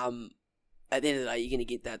 look, at the end of the day, you're going to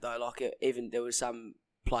get that though. Like, even there were some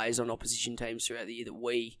players on opposition teams throughout the year that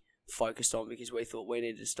we focused on because we thought we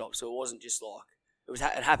needed to stop. So it wasn't just like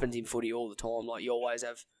it happens in footy all the time. Like, you always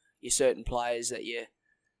have your certain players that you're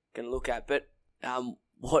going to look at. But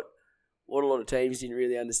what a lot of teams didn't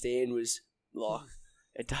really understand was like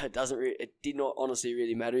it did not honestly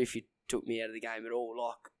really matter if you took me out of the game at all.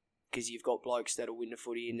 Like, because you've got blokes that'll win the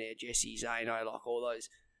footy in there, Jesse, Zano, like all those,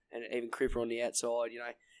 and even Cripper on the outside.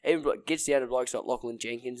 Even gets down to blokes like Lachlan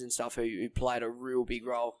Jenkins and stuff who played a real big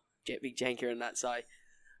role, Big Jenker and that. So I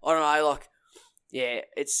don't know, like, yeah,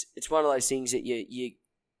 it's one of those things that you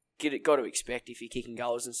got to expect if you're kicking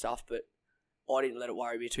goals and stuff. But I didn't let it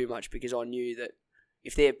worry me too much because I knew that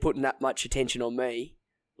if they're putting that much attention on me,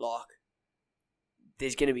 like,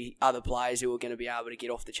 there's going to be other players who are going to be able to get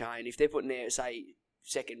off the chain. If they're putting their, say,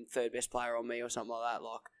 second, third best player on me or something like that,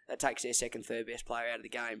 like, that takes their second, third best player out of the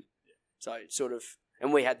game. So sort of.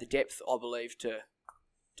 And we had the depth, I believe, to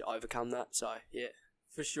overcome that. So, yeah.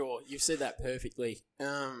 For sure. You've said that perfectly.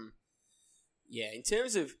 Yeah, in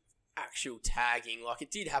terms of actual tagging, like, it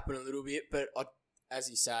did happen a little bit, but as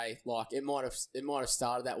you say, like, it might have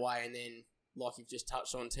started that way, and then, like you've just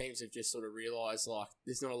touched on, teams have just sort of realised, like,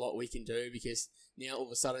 there's not a lot we can do because now all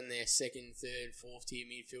of a sudden their second, third, fourth tier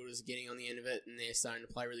midfielders are getting on the end of it and they're starting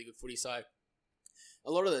to play really good footy. So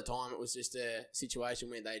a lot of the time it was just a situation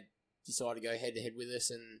where they decide to go head to head with us,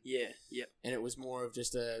 and and it was more of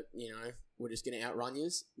just we're just going to outrun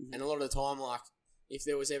yous. Mm-hmm. And a lot of the time, like, if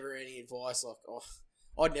there was ever any advice, like,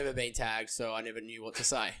 I'd never been tagged, so I never knew what to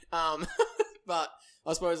say. But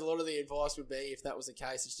I suppose a lot of the advice would be, if that was the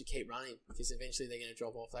case, is to keep running, because eventually they're going to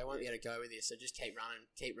drop off. They won't be able to go with you, so just keep running.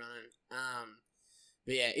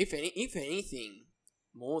 But yeah, if anything,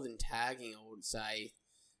 more than tagging, I would say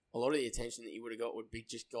a lot of the attention that you would have got would be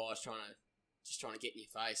just guys trying to get in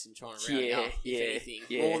your face and trying to round you up, if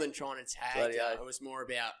anything. More than trying to tag you. It was more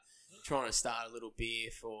about trying to start a little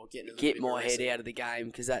beef or get my head out of the game,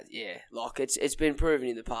 because like, it's been proven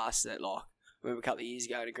in the past that, like, I remember a couple of years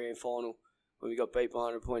ago in a grand final when we got beat by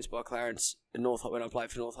 100 points by Clarence in when I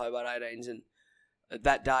played for North Hobart 18s, and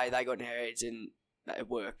that day they got in our heads and it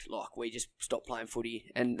worked. Like, we just stopped playing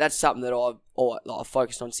footy, and that's something that I've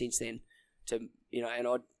focused on since then. And I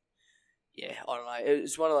don't know,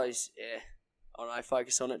 it's one of those, I don't know,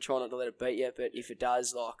 focus on it, try not to let it beat you, but if it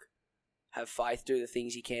does, like, have faith, do the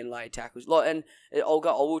things you can, lay tackles. Like, and I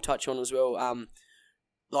will touch on as well,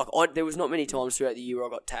 there was not many times throughout the year where I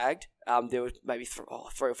got tagged. There was maybe 3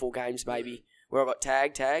 or 4 games maybe where I got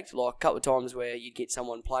tagged, like a couple of times where you'd get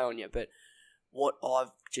someone play on you. But what I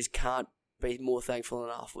just can't be more thankful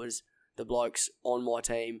enough was the blokes on my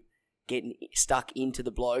team getting stuck into the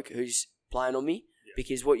bloke who's playing on me. Yeah.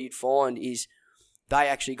 Because what you'd find is they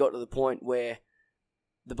actually got to the point where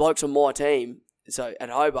the blokes on my team, so at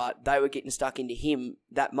Hobart, they were getting stuck into him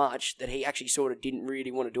that much that he actually sort of didn't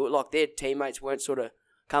really want to do it. Like, their teammates weren't sort of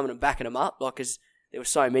coming and backing him up, like, because there were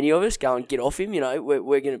so many of us going, get off him,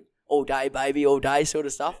 we're going to all day, baby, all day sort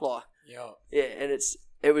of stuff. Like, and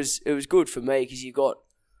it was good for me because you got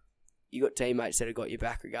teammates that have got your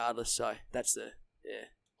back regardless. So that's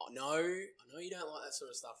I know you don't like that sort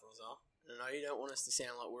of stuff, Rosa. I know you don't want us to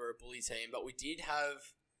sound like we're a bully team, but we did have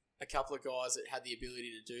a couple of guys that had the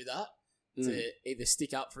ability to do that, to either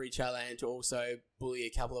stick up for each other and to also bully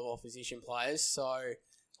a couple of opposition players. So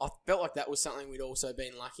I felt like that was something we'd also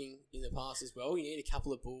been lacking in the past as well. You need a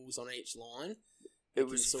couple of bulls on each line. It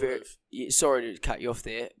was very... sorry to cut you off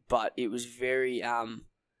there, but it was very...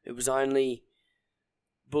 it was only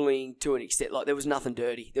bullying to an extent. Like, there was nothing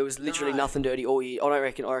dirty. There was literally nothing dirty all year. I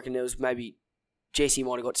reckon there was maybe... Jesse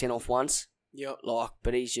might have got sent off once. Yep. Like,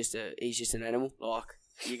 but he's just an animal. Like,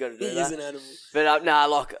 you got to do that. He is an animal. But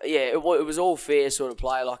it was all fair sort of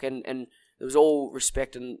play. Like, and it was all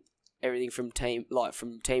respect and everything from team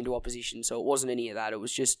to opposition. So it wasn't any of that. It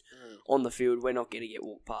was just on the field, we're not going to get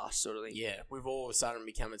walked past sort of thing. Yeah, we've all of a sudden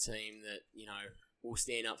become a team that, will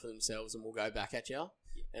stand up for themselves and will go back at you.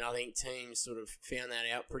 And I think teams sort of found that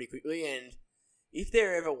out pretty quickly. And if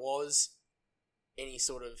there ever was any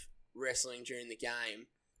sort of wrestling during the game,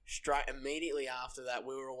 immediately after that,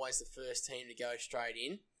 we were always the first team to go straight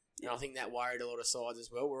in. And I think that worried a lot of sides as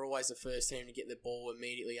well. We're always the first team to get the ball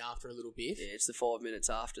immediately after a little biff. Yeah, it's the 5 minutes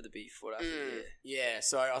after the biff. What happened? Yeah,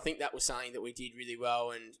 so I think that was something that we did really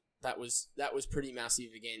well, and that was pretty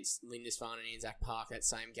massive against Lindisfarne and Anzac Park that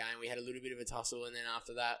same game. We had a little bit of a tussle, and then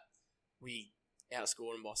after that, we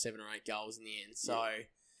outscored them by 7 or 8 goals in the end. So,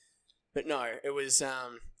 but no, it was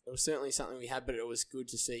certainly something we had, but it was good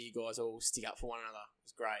to see you guys all stick up for one another. It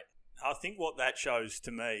was great. I think what that shows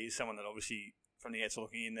to me is someone that obviously from the outside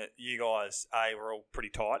looking in that you guys, A, were all pretty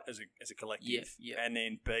tight as a collective, and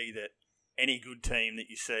then B, that any good team that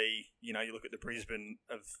you see, you look at the Brisbane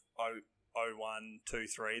of 01, 2,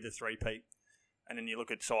 3, the three-peat, and then you look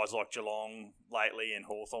at sides like Geelong lately and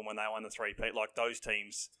Hawthorn when they won the three-peat, like those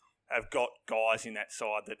teams have got guys in that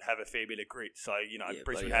side that have a fair bit of grit. So,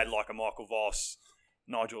 Brisbane had like a Michael Voss,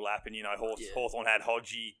 Nigel Lappin, Hawthorn had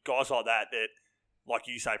Hodgie, guys like that, like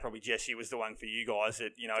you say, probably Jesse was the one for you guys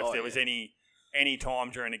that, if there was any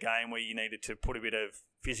time during the game where you needed to put a bit of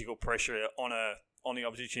physical pressure on the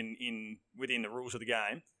opposition within the rules of the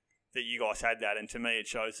game, that you guys had that. And to me, it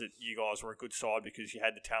shows that you guys were a good side because you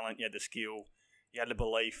had the talent, you had the skill, you had the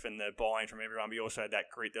belief and the buy-in from everyone, but you also had that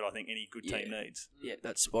grit that I think any good team needs. Yeah,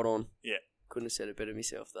 that's spot on. Yeah. Couldn't have said it better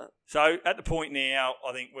myself, that. So at the point now,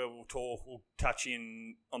 I think where we'll touch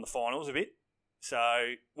in on the finals a bit.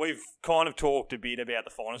 So we've kind of talked a bit about the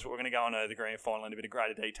finals, but we're going to go on to the grand final in a bit of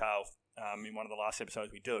greater detail in one of the last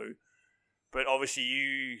episodes we do. But obviously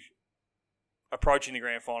you approaching the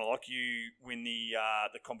grand final, like you win the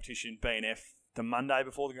competition BNF the Monday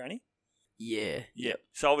before the granny? Yeah. Yeah.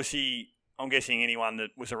 So obviously I'm guessing anyone that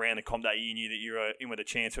was around the comp that year knew that you were in with a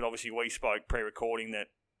chance, but obviously we spoke pre-recording that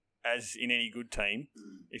as in any good team,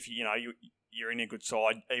 if you're in a good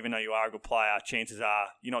side, even though you are a good player, chances are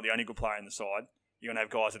you're not the only good player in the side. You're going to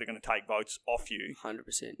have guys that are going to take votes off you. 100%,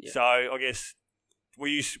 yeah. So I guess,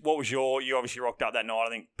 you obviously rocked up that night. I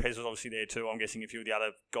think Pez was obviously there too. I'm guessing a few of the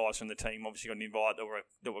other guys from the team obviously got an invite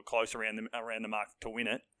that were close around the mark to win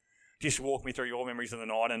it. Just walk me through your memories of the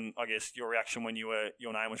night and I guess your reaction when your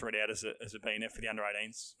name was read out as a BNF for the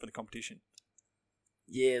under-18s for the competition.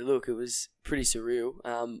 Yeah, look, it was pretty surreal.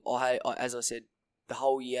 I as I said, the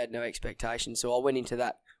whole year had no expectation, so I went into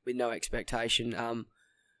that with no expectation.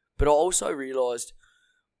 But I also realised,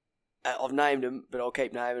 I've named them, but I'll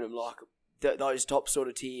keep naming them, like those top sort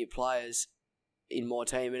of tier players in my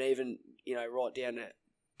team, and even right down to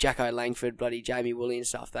Jacko Langford, bloody Jamie Woolley and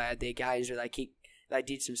stuff. They had their games where they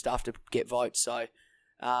did some stuff to get votes. So,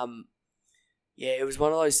 it was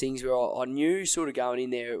one of those things where I knew sort of going in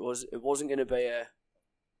there it wasn't going to be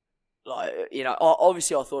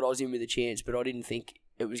obviously I thought I was in with a chance, but I didn't think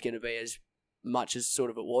it was going to be as much as sort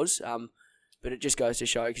of it was. But it just goes to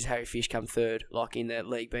show, because Harry Fish come third, like in the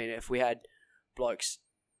league BNF, we had blokes,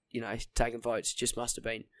 taking votes. It just must have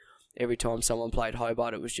been every time someone played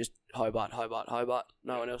Hobart, it was just Hobart.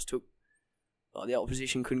 No one else took. The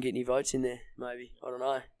opposition couldn't get any votes in there, maybe. I don't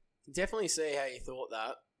know. Definitely see how you thought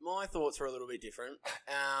that. My thoughts were a little bit different.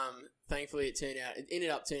 Thankfully, it ended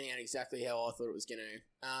up turning out exactly how I thought it was going to.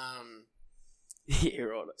 Yeah,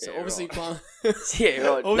 right. So obviously, right. Plummer. Yeah,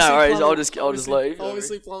 right. No worries. I'll just leave.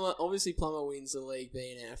 Obviously, Plummer wins the league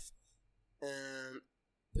BNF.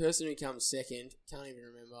 Person who comes second, can't even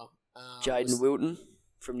remember. Jaden Wilton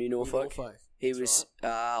from New Norfolk. He That's was,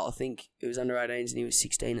 right. I think it was under 18s, and he was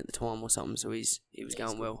 16 at the time or something. So he was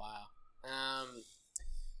going well.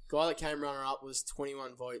 Guy that came runner up was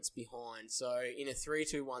 21 votes behind. So in a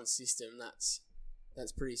 3-2-1 system, that's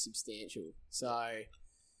pretty substantial. So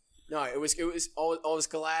no, it was. I was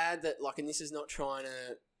glad that, like, and this is not trying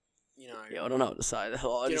to, Yeah, I don't know what to say. Get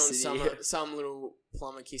on some little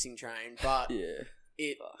Plumber kissing train, but yeah,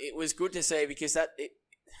 it was good to see, because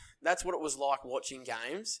that's what it was like watching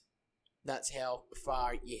games. That's how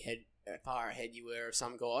far ahead you were of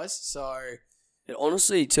some guys. So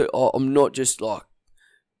honestly, too, I'm not just like.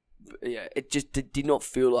 Yeah, it just did not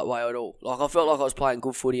feel that way at all. Like, I felt like I was playing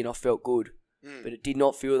good footy and I felt good, but it did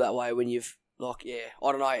not feel that way when you've, I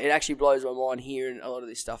don't know. It actually blows my mind hearing a lot of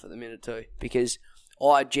this stuff at the minute too, because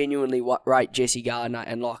I genuinely rate Jesse Gardner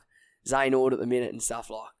and like Zane Ord at the minute and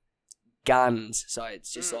stuff, like guns. So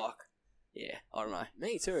it's just I don't know.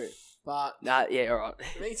 Me too, but nah, yeah, all right.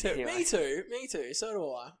 Me too. Anyway. Me too. So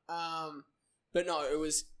do I. But no, it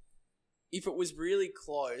was. If it was really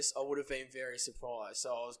close, I would have been very surprised.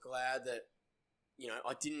 So I was glad that,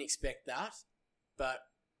 I didn't expect that, but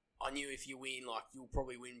I knew if you win, like, you'll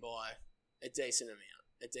probably win by a decent amount.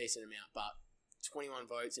 But 21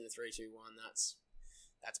 votes in a 3-2-1,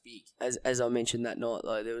 that's big. As I mentioned that night,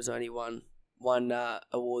 though, there was only one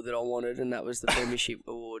award that I wanted, and that was the Premiership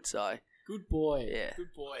Award. So good boy. Yeah,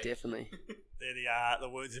 good boy. Definitely. They're the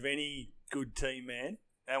words of any good team, man.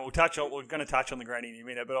 And we're going to touch on the granny in a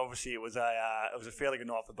minute, but obviously it was a fairly good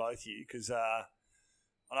night for both of you, because I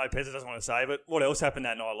know Pezza doesn't want to say, but what else happened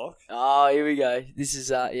that night, Locke? Oh, here we go. This is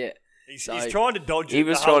It He's So trying to dodge it. he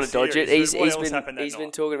was the whole trying to dodge it. series. What He's else happened that been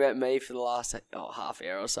night? talking about me for the last half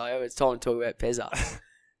hour or so. It's time to talk about Pezza,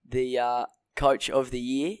 the coach of the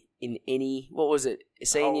year in any, what was it?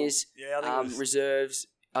 Seniors, I think it was reserves,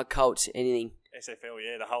 Colts, anything. SFL,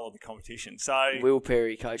 the whole of the competition. So Will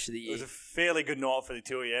Perry, coach of the it year. was a fairly good night for the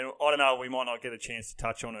two of you. And I don't know, we might not get a chance to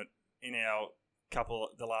touch on it in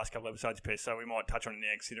the last couple of episodes, Pez, so we might touch on it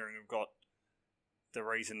now, considering we've got the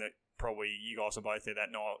reason that probably you guys are both there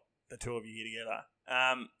that night, the two of you here together.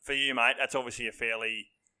 For you, mate, that's obviously a fairly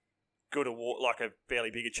good award, like a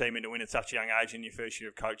fairly big achievement to win at such a young age in your first year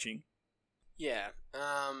of coaching. Yeah.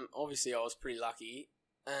 Obviously, I was pretty lucky.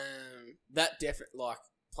 That definitely, like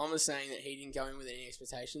Plum was saying that he didn't go in with any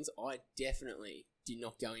expectations. I definitely did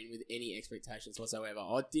not go in with any expectations whatsoever.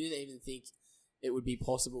 I didn't even think it would be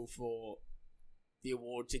possible for the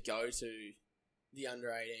award to go to the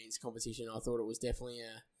under-18s competition. I thought it was definitely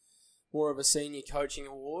more of a senior coaching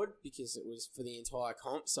award because it was for the entire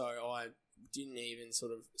comp. So I didn't even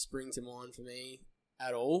sort of spring to mind for me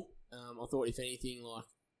at all. I thought, if anything, like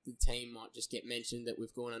the team might just get mentioned that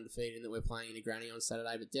we've gone undefeated and that we're playing in a granny on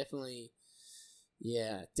Saturday. But definitely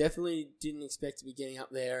didn't expect to be getting up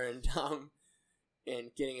there and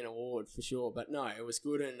getting an award for sure. But no, it was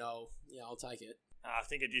good, and I'll take it. I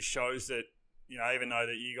think it just shows that, even though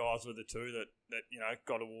that you guys were the two that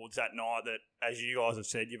got awards that night, that, as you guys have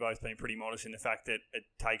said, you've both been pretty modest in the fact that it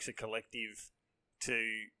takes a collective to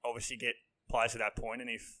obviously get players to that point. And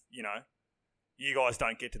if, you guys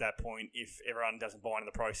don't get to that point if everyone doesn't buy into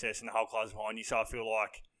the process and the whole club's behind you. So I feel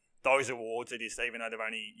like those awards are just, even though they're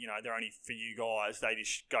only for you guys, they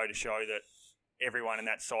just go to show that everyone in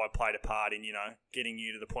that side played a part in, getting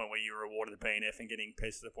you to the point where you were awarded the BNF and getting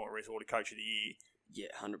Pez to the point where he's awarded Coach of the Year. Yeah,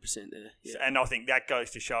 100% there. Yeah. And I think that goes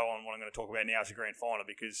to show on what I'm going to talk about now as a grand final,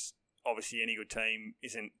 because obviously any good team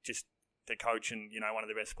isn't just the coach and, one of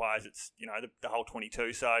the best players. It's, the whole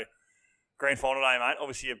 22. So grand final day, mate,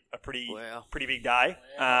 obviously a pretty big day.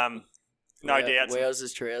 No doubt.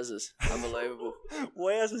 Wowzers trousers. Unbelievable.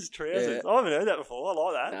 Wowzers trousers. Yeah. I haven't heard that before. I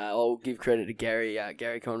like that. I'll give credit to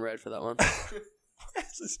Gary Conrad for that one.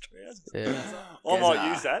 Wowzers trousers. Yeah. I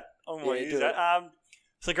might use that. use that.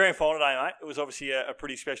 So grand final day, mate. It was obviously a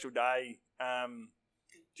pretty special day.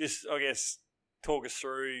 Just, I guess, talk us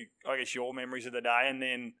through, your memories of the day. And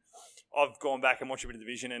then I've gone back and watched a bit of the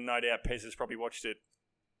Division, and no doubt Pez has probably watched it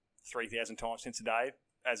 3,000 times since the day,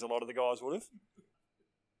 as a lot of the guys would have.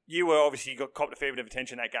 You were obviously copped a fair bit of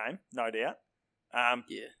attention that game, no doubt.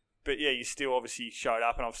 Yeah. But yeah, you still obviously showed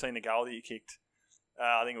up, and I've seen the goal that you kicked.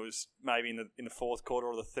 I think it was maybe in the fourth quarter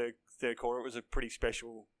or the third quarter. It was a pretty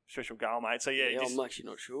special goal, mate. So yeah, I'm actually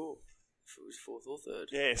not sure if it was fourth or third.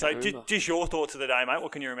 Yeah. So just your thoughts of the day, mate.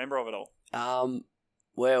 What can you remember of it all?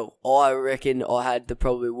 Well, I reckon I had the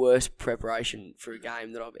probably worst preparation for a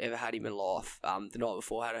game that I've ever had in my life. The night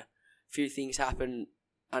before, I had a few things happen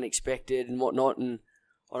unexpected and whatnot, and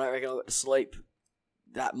I don't reckon I got to sleep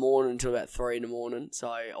that morning until about 3 a.m. So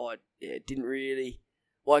I didn't really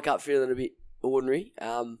woke up feeling a bit ordinary.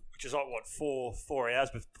 Which is like, what, 4 hours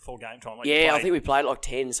before game time? Like I think we played like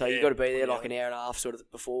 10, so you got to be there like an hour and a half sort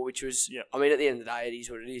of before, which was, yep. I mean, at the end of the day, it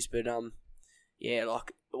is what it is, but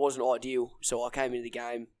like it wasn't ideal. So I came into the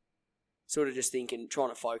game sort of just thinking, trying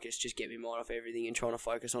to focus, just get my mind off everything and trying to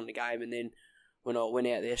focus on the game. And then when I went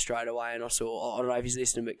out there straight away and I saw, I don't know if he's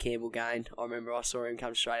listening, but Campbell Gain, I remember I saw him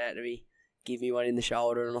come straight out to me, give me one in the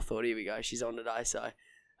shoulder, and I thought, here we go, she's on today. So,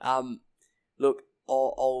 look,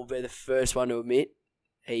 I'll be the first one to admit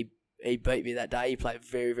he beat me that day. He played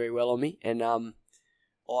very, very well on me, and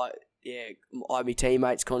I had my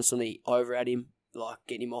teammates constantly over at him, like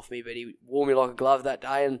getting him off me, but he wore me like a glove that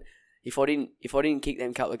day. And if I didn't kick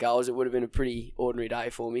them couple of goals, it would have been a pretty ordinary day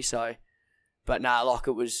for me. So, but like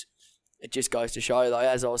it just goes to show though,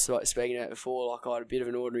 as I was speaking about before, like I had a bit of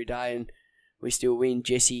an ordinary day and we still win.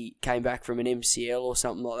 Jesse came back from an MCL or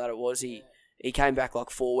something like that. It was he came back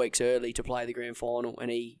like 4 weeks early to play the grand final,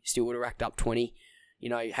 and he still would have racked up 20.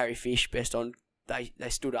 Harry Fish, best on, they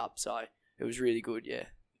stood up, so it was really good, yeah.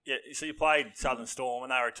 Yeah, so you played Southern Storm,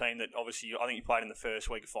 and they were a team that obviously, I think you played in the first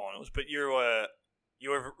week of finals, but you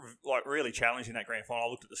were like really challenged in that grand final. I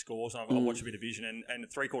looked at the scores, and I watched a bit of Vision, and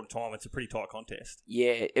at three-quarter time, it's a pretty tight contest.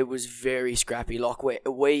 Yeah, it was very scrappy. Like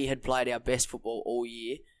we had played our best football all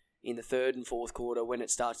year in the third and fourth quarter when it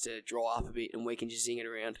starts to dry up a bit, and we can just zing it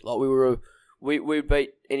around. Like we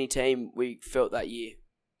beat any team we felt that year.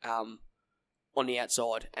 On the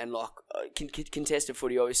outside, and like contested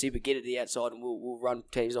footy obviously, but get it to the outside and we'll run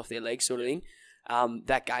teams off their legs sort of thing.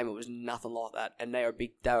 That game it was nothing like that, and they were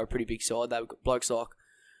a pretty big side. They were blokes like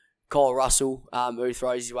Kyle Russell, who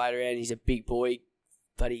throws his weight around. He's a big boy,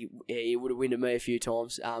 but he would have winded me a few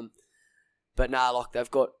times. But nah, like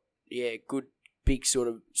they've got good big sort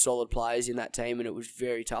of solid players in that team, and it was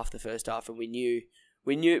very tough the first half, and we knew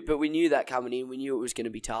that coming in. We knew it was going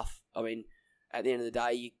to be tough. I mean, at the end of the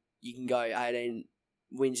day, you can go 18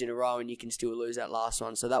 wins in a row and you can still lose that last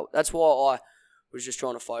one. So that's why I was just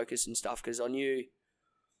trying to focus and stuff, because I knew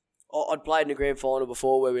I'd played in a grand final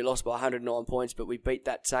before where we lost by 109 points, but we beat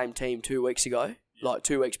that same team 2 weeks ago, like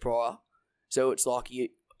 2 weeks prior. So it's like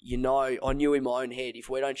you know, I knew in my own head, if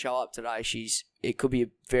we don't show up today, it could be a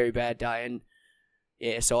very bad day. And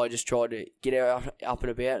yeah, so I just tried to get her up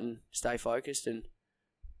and about and stay focused, and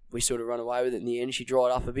we sort of run away with it in the end. She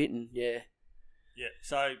dried up a bit, and yeah. Yeah,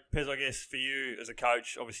 so Pez, I guess for you as a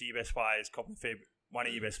coach, obviously your best player is copping one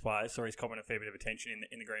of your best players, so he's copping a fair bit of attention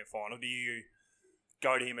in the grand final. Do you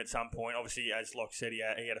go to him at some point? Obviously, as Locke said, he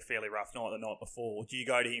had a fairly rough night the night before. Do you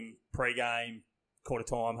go to him pre-game, quarter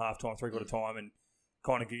time, half time, three-quarter time, and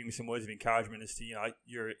kind of give him some words of encouragement as to,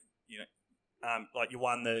 like you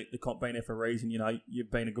won the comp being there for a reason,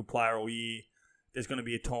 you've been a good player all year. There's going to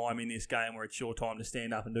be a time in this game where it's your time to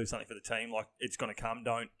stand up and do something for the team. Like, it's going to come.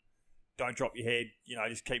 Don't drop your head.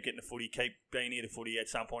 Just keep getting the footy. Keep being near the footy. At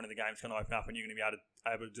some point in the game, it's going to open up and you're going to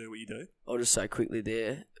be able to do what you do. I'll just say quickly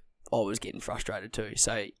there, I was getting frustrated too.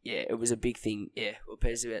 So, yeah, it was a big thing. Yeah, what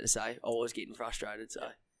Pez is about to say, I was getting frustrated. So,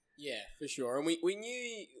 yeah, for sure. And we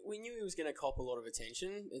knew he was going to cop a lot of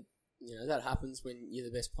attention. That happens when you're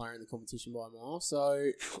the best player in the competition by a mile.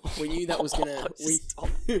 So we knew that was gonna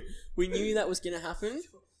we knew that was gonna happen.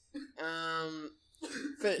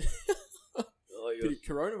 But bit of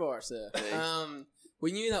coronavirus there.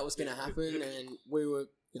 We knew that was gonna happen, and we were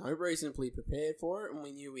reasonably prepared for it, and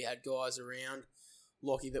we knew we had guys around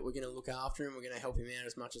Lockie that were going to look after him. We're going to help him out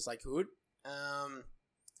as much as they could.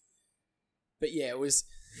 But yeah, it was.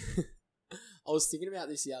 I was thinking about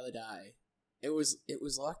this the other day. It was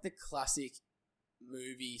like the classic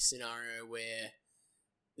movie scenario where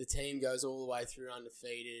the team goes all the way through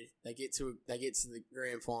undefeated. They get to the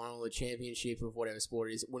grand final, the championship of whatever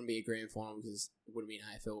sport it is. It wouldn't be a grand final because it wouldn't be an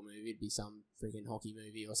AFL movie. It'd be some freaking hockey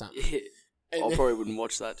movie or something. Yeah. I probably wouldn't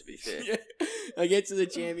watch that, to be fair. Yeah. They get to the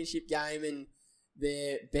championship game and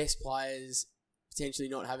their best players potentially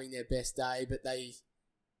not having their best day, but they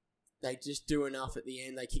just do enough at the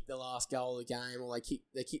end. They kick the last goal of the game, or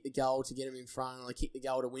they kick the goal to get them in front, or they kick the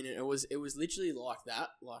goal to win it. It was literally like that.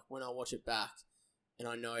 Like when I watch it back, and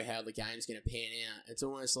I know how the game's going to pan out. It's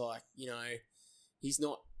almost like he's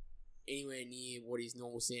not anywhere near what his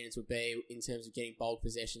normal standards would be in terms of getting bulk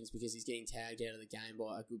possessions because he's getting tagged out of the game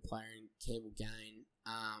by a good player in Campbell Gain.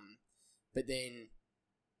 But then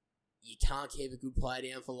you can't keep a good player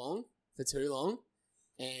down for too long.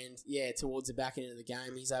 And yeah, towards the back end of the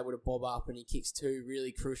game, he's able to bob up and he kicks two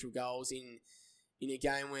really crucial goals in a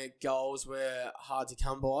game where goals were hard to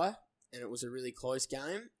come by, and it was a really close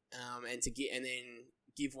game. And then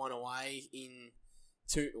give one away in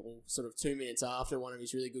 2 minutes after one of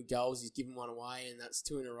his really good goals, he's given one away, and that's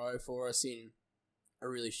 2 in a row for us in a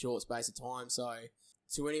really short space of time. So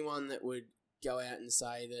to anyone that would go out and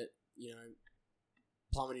say that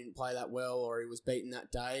Plummer didn't play that well or he was beaten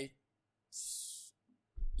that day,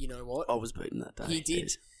 you know what? I was beaten that day.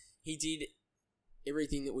 He did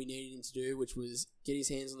everything that we needed him to do, which was get his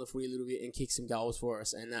hands on the footy a little bit and kick some goals for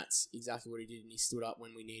us, and that's exactly what he did, and he stood up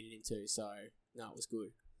when we needed him to. So, no, it was good.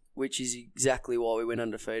 Which is exactly why we went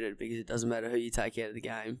undefeated, because it doesn't matter who you take out of the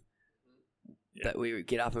game, that we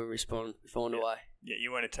get up and respond, find a way. Yeah,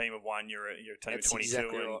 you weren't a team of one, you're a team that's of 22,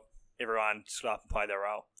 exactly and right. Everyone stood up and played their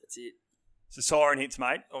role. That's it. So siren hits,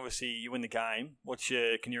 mate. Obviously, you win the game.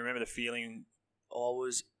 Can you remember the feeling? I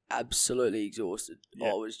was absolutely exhausted. Yeah.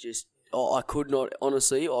 I was just, I could not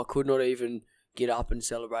even get up and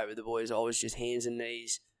celebrate with the boys. I was just hands and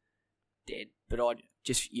knees dead. But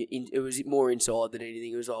it was more inside than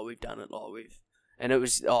anything. It was like, we've done it, and it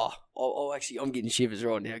was, I'm getting shivers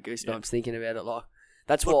right now, goosebumps thinking about it,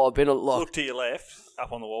 That's why I've been Look to your left,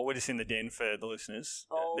 up on the wall. We're just in the den for the listeners.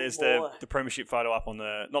 There's the premiership photo up on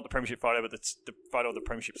the, not the premiership photo, but the photo of the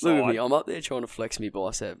premiership side. Look at me, I'm up there trying to flex me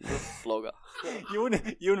bicep. Flogger. You wouldn't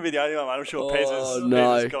be the only one, mate. I'm sure Pez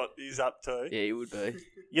has got his up too. Yeah, he would be.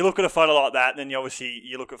 You look at a photo like that, and then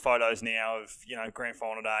you look at photos now of grand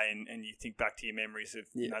final day, and you think back to your memories of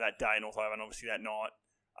that day in North Oval, and obviously that night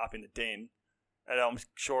up in the den. And I'm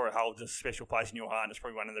sure it holds a special place in your heart, and it's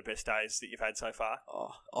probably one of the best days that you've had so far.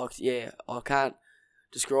 I can't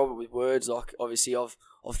describe it with words. Obviously, I've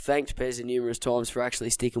thanked Pezza numerous times for actually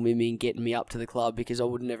sticking with me and getting me up to the club, because I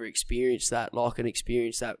would never experience that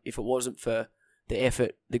if it wasn't for the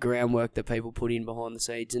effort, the groundwork that people put in behind the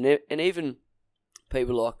scenes, and even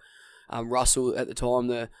people like Russell at the time,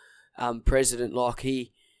 the president.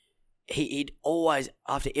 he'd always,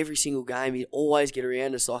 after every single game, he'd always get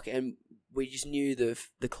around us, like, and we just knew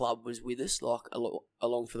the club was with us, like,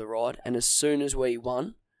 along for the ride. And as soon as we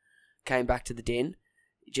won, came back to the den,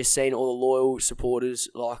 just seeing all the loyal supporters,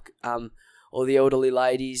 like, all the elderly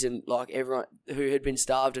ladies and, like, everyone who had been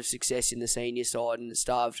starved of success in the senior side and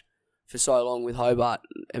starved for so long with Hobart,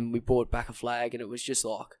 and we brought back a flag, and it was just,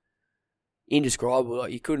 like, indescribable.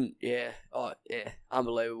 Like, you couldn't,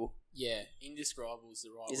 unbelievable. Yeah, indescribable is the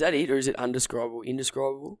right Is that it, or is it undescribable?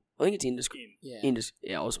 Indescribable? I think it's indescribable.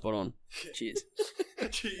 Yeah. I was spot on. Cheers.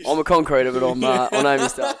 Cheers. I'm a concreter, but I'm naming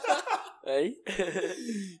stuff. Hey?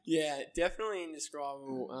 Yeah, definitely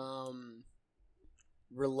indescribable.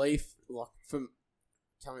 Relief, like, from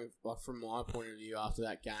my point of view after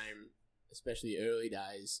that game, especially early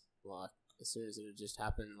days, like, as soon as it had just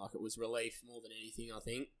happened, like, it was relief more than anything, I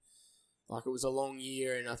think. Like, it was a long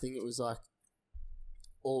year, and I think it was like,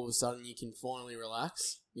 all of a sudden you can finally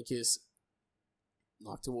relax, because,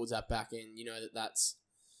 like, towards that back end, you know that's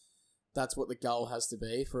what the goal has to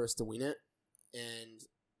be for us to win it. And,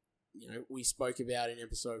 you know, we spoke about in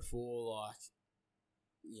episode 4, like,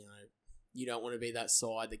 you know, you don't want to be that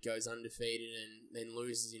side that goes undefeated and then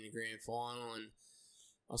loses in a grand final. And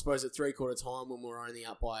I suppose at 3/4 time, when we were only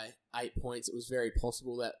up by 8 points, it was very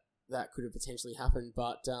possible that could have potentially happened.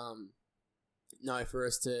 But no, for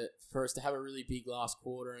us to have a really big last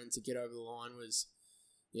quarter and to get over the line was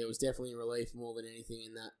definitely a relief more than anything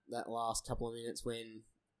in that last couple of minutes when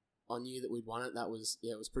I knew that we'd won it.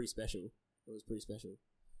 It was pretty special. It was pretty special.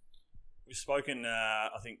 We've spoken,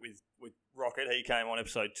 I think, with Rocket. He came on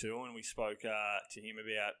episode 2, and we spoke to him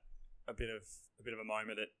about a bit of a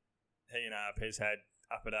moment that he and Pez had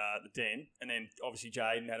up at the Den, and then obviously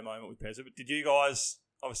Jaden had a moment with Pez. But did you guys,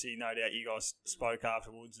 obviously, no doubt, you guys spoke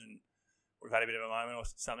afterwards, and we've had a bit of a moment or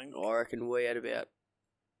something? I reckon we had about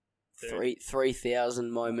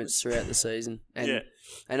 3,000 moments throughout the season, and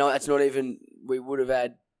that's not even. We would have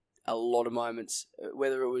had a lot of moments,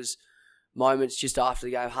 whether it was moments just after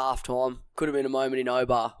the game, half time. Could have been a moment in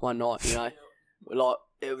Obar one night, you know. Like,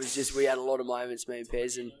 it was just, we had a lot of moments, me and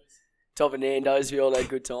Pez, and top of Nando's, we all had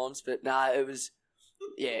good times. But it was,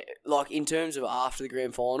 like, in terms of after the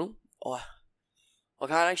grand final, I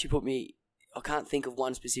can't think of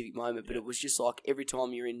one specific moment, but it was just like every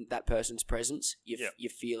time you're in that person's presence, you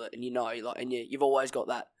feel it, and you know, like, and you've always got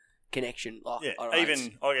that connection. Like, I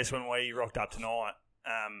guess when we rocked up tonight,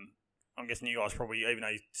 I'm guessing you guys probably, even though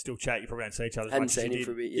you still chat, you probably don't see each other as hadn't much as seen you him did.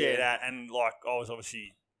 for a bit, Yeah, that, and like I was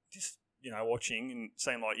obviously just, you know, watching, and it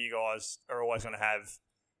seemed like you guys are always going to have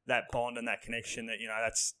that bond and that connection that, you know,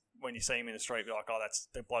 that's when you see him in the street, be like, oh, that's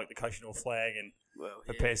the bloke that coaching a flag, and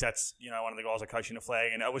for Pez, that's, you know, one of the guys that coaching a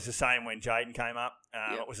flag. And it was the same when Jaden came up.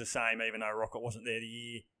 It was the same, even though Rocket wasn't there the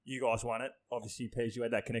year you guys won it. Obviously, Pez, you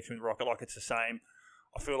had that connection with Rocket. Like, it's the same.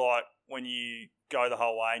 I feel like when you go the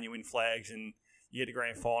whole way and you win flags and you get to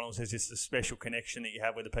grand finals, there's just a special connection that you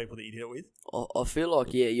have with the people that you did it with. I feel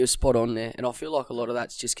like, you're spot on there. And I feel like a lot of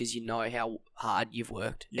that's just because you know how hard you've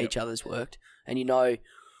worked, each other's worked. And you know,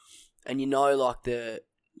 like, the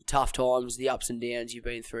tough times, the ups and downs you've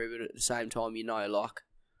been through, but at the same time, you know, like,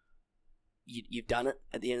 you've done it.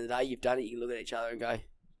 At the end of the day, you've done it. You can look at each other and go,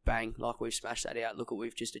 bang, like, we've smashed that out. Look what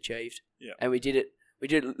we've just achieved. Yeah. And we did it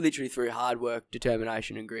literally through hard work,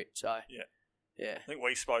 determination and grit. So, yeah. I think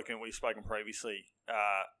we've spoken previously.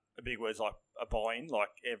 A big word's like a buy-in. Like,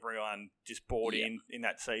 everyone just bought in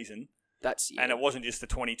that season. And it wasn't just the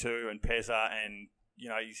 22 and Pezza and, you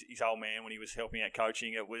know, his old man when he was helping out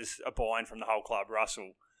coaching. It was a buy-in from the whole club.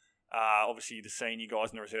 Russell, obviously the senior guys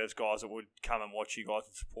and the reserves guys that would come and watch you guys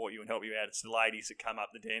and support you and help you out. It's the ladies that come up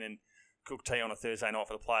the Den and cook tea on a Thursday night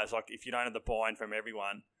for the players. Like, if you don't have the buy-in from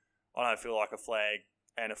everyone, I don't feel like a flag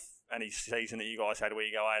and any season that you guys had where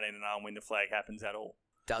you go 18-0 and win the flag happens at all.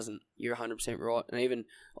 Doesn't. You're 100% right. And even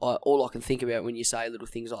all I can think about when you say little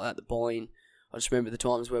things like that, the buy-in, I just remember the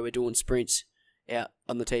times where we're doing sprints out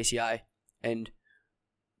on the TCA and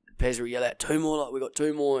Pez will yell out, 2 more, like, we got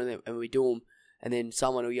 2 more, and we do them. And then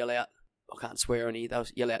someone will yell out, I can't swear on you, they'll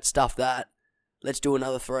yell out, stuff that, let's do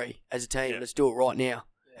another 3 as a team, let's do it right now.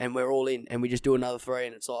 And we're all in, and we just do another 3,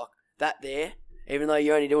 and it's like, that there, even though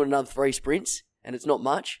you're only doing another 3 sprints, and it's not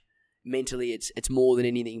much, mentally it's more than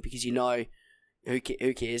anything, because you know, who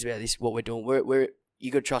cares about this, what we're doing.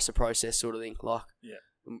 You got to trust the process sort of thing. Like,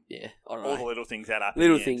 I don't know. All the little things add up.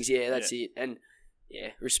 Little things, that's it. And,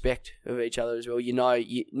 respect of each other as well. You know,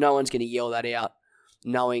 no one's going to yell that out,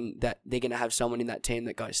 knowing that they're going to have someone in that team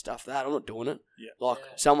that goes, stuff that, I'm not doing it.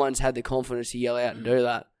 Someone's had the confidence to yell out and do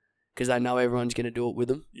that because they know everyone's going to do it with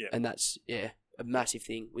them. And that's, a massive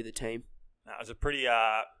thing with the team. No, it was a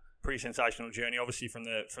pretty sensational journey, obviously from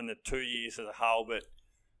the 2 years as a whole, but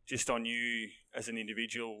just on you as an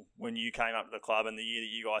individual when you came up to the club and the year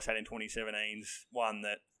that you guys had in 2017's one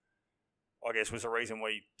that I guess was the reason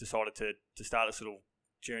we decided to start this little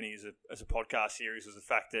journey as a podcast series was the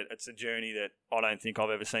fact that it's a journey that I don't think I've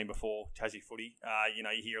ever seen before, Tassie footy. You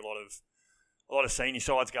hear a lot of senior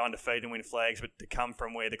sides go undefeated and win flags, but to come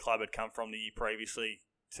from where the club had come from the year previously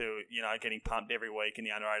to, getting pumped every week in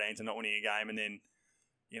the under-18s and not winning a game, and then,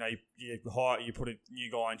 you put a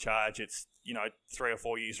new guy in charge, it's, 3 or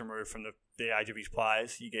 4 years removed from the age of his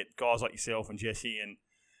players. You get guys like yourself and Jesse, and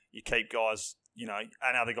you keep guys,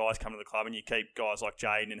 and other guys come to the club, and you keep guys like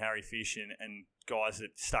Jaden and Harry Fish and guys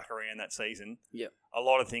that stuck around that season. Yep. A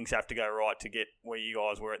lot of things have to go right to get where you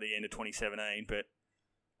guys were at the end of 2017, but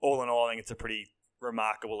all in all, I think it's a pretty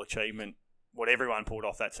remarkable achievement, what everyone pulled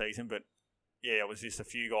off that season. But, yeah, it was just a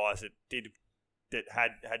few guys that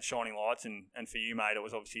had shining lights, and for you, mate, it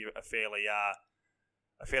was obviously a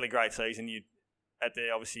fairly great season. You at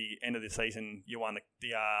the obviously end of the season, you won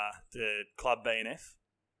the club BNF,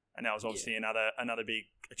 and that was obviously another big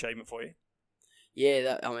achievement for you.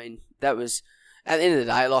 Yeah, that was at the end of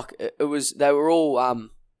the day. Like it was, they were all.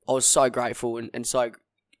 I was so grateful and so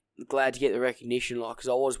glad to get the recognition, like because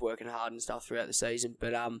I was working hard and stuff throughout the season.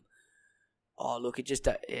 But oh look, it just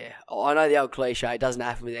I know the old cliche, it doesn't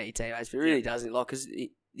happen without your teammates, but it really doesn't. Like because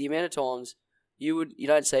the amount of times you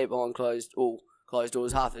don't see it behind closed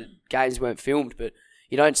doors. Half the games weren't filmed, but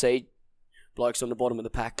you don't see blokes on the bottom of the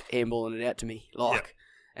pack handballing it out to me,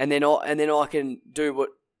 and then I can do what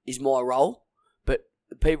is my role, but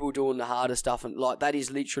people doing the harder stuff and like that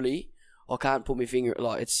is literally, I can't put my finger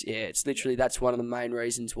like it's literally, that's one of the main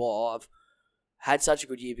reasons why I've had such a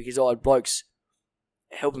good year, because I had blokes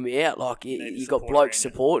helping me out, like you got blokes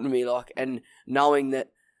supporting me, like, and knowing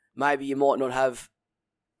that maybe you might not have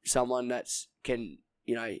someone that's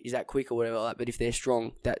is that quick or whatever like that, but if they're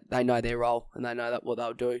strong, that they know their role and they know that what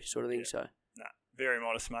they'll do, sort of thing. So very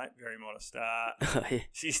modest, mate, very modest. Yeah.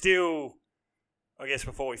 So you still, I guess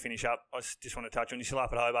before we finish up, I just want to touch on, you're still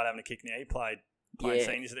up at Hobart having a kick now. You playing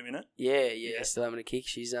seniors at the minute? Yeah, still having a kick.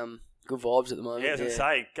 She's good vibes at the moment. Yeah, I was going to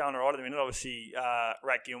say, going all right at the minute. Obviously,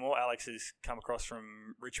 Rat Gilmore, Alex has come across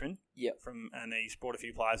from Richmond. Yep. And he's brought a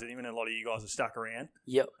few players with him, and a lot of you guys have stuck around.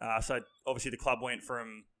 Yep. So obviously the club went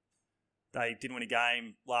from, they didn't win a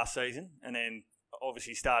game last season, and then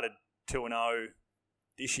obviously started 2-0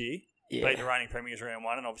 this year. Yeah. Beat the reigning premiers round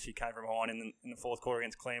 1, and obviously came from behind in the fourth quarter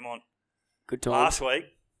against Claremont. Good time. Last week,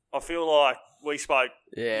 I feel like we spoke,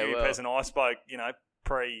 Pez and I spoke,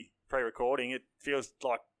 pre-recording. It feels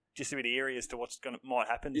like just a bit eerie as to what's might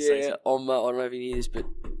happen this season. I don't know if you hear this, but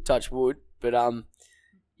touch wood. But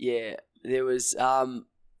there was.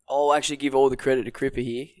 I'll actually give all the credit to Cripper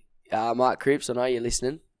here, Mark Cripps. I know you're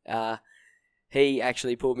listening. He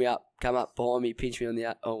actually pulled me up, come up behind me, pinched me on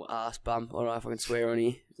the arse bum. I don't know if I can swear on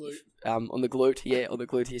here. On the glute, on the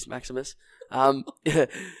gluteus maximus. And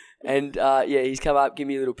he's come up, give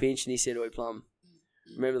me a little pinch, and he said, "Oi, Plum,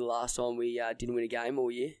 remember the last time we didn't win a game all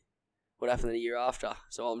year? What happened the year after?"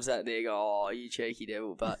 So I'm sat there going, "Oh, you cheeky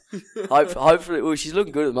devil!" But hopefully, well, she's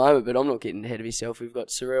looking good at the moment. But I'm not getting ahead of myself. We've got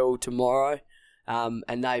Sorrel tomorrow,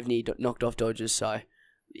 and they've knocked off Dodgers, so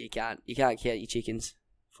you can't count your chickens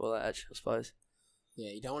for that, I suppose.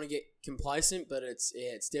 Yeah, you don't want to get complacent, but it's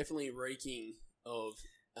definitely reeking of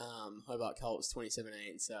Hobart Colts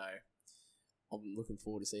 2017. So I'm looking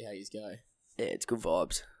forward to see how you go. Yeah, it's good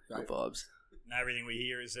vibes. Great. Good vibes. And everything we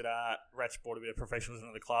hear is that Rat's brought a bit of professionalism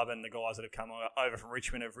to the club, and the guys that have come over from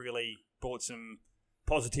Richmond have really brought some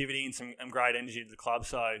positivity and some great energy to the club.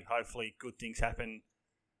 So hopefully good things happen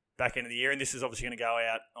back end of the year. And this is obviously going to go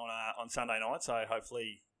out on Sunday night. So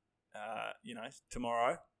hopefully,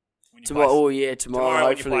 tomorrow. Tomorrow when you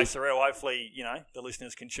hopefully. play Sorrel, hopefully, the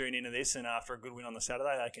listeners can tune into this, and after a good win on the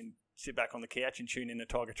Saturday, they can sit back on the couch and tune in to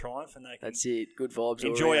Tiger Triumph, and they can That's it. Good vibes.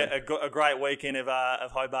 enjoy a great weekend of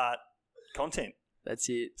Hobart content. That's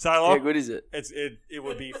it. So how good is it? It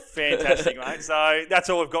would be fantastic, mate. So that's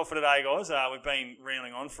all we've got for today, guys. We've been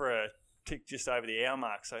rambling on for a tick just over the hour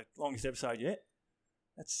mark, so longest episode yet.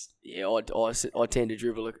 I tend to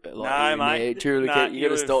dribble like no, mate. You got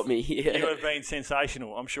to stop me. Yeah. You have been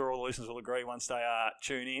sensational. I'm sure all the listeners will agree once they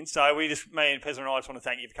tune in. So me and Pez and I just want to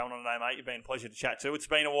thank you for coming on today, mate. You've been a pleasure to chat to. It's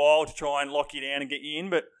been a while to try and lock you down and get you in,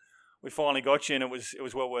 but we finally got you, and it was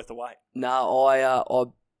well worth the wait. No, I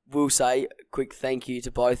will say a quick thank you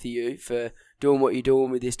to both of you for doing what you're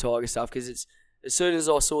doing with this Tiger stuff, because it's as soon as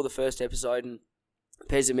I saw the first episode and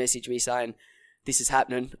Pez messaged me saying this is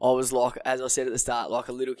happening, I was like, as I said at the start, like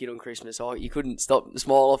a little kid on Christmas. You couldn't stop the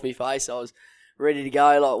smile off my face. I was ready to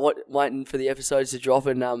go, waiting for the episodes to drop,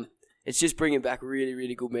 and it's just bringing back really,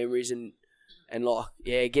 really good memories and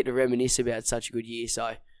get to reminisce about such a good year.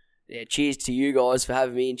 So yeah, cheers to you guys for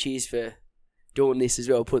having me, and cheers for doing this as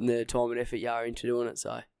well, putting the time and effort you are into doing it.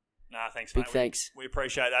 So, nah, thanks, big mate. thanks. We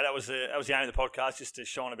appreciate that. That was the aim of the podcast, just to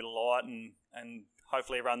shine a bit of light, and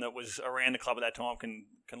hopefully everyone that was around the club at that time can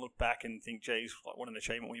look back and think, geez, what an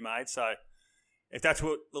achievement we made. So, if that's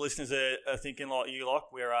what the listeners are thinking, like you,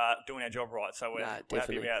 we're doing our job right. So we're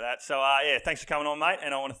happy about that. So yeah, thanks for coming on, mate.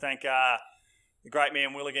 And I want to thank the great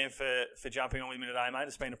man Will again for jumping on with me today, mate.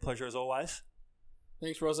 It's been a pleasure as always.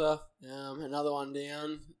 Thanks, Rosa. Another one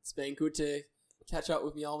down. It's been good to catch up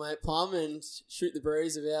with my old mate Plum and shoot the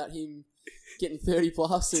breeze about him getting 30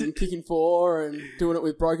 plus and kicking 4 and doing it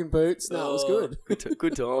with broken boots. No, it was good.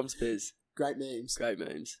 Good times, Pez. Great memes. Great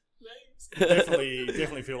memes.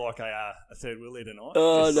 Definitely feel like a third Willie tonight.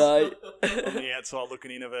 Oh, no. On the outside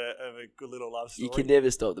looking in of a good little love story. You can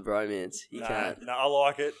never stop the bromance. You can't. No, I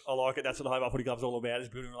like it. That's what the Hobart Footy Club's all about, is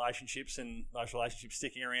building relationships, and those relationships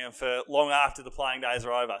sticking around for long after the playing days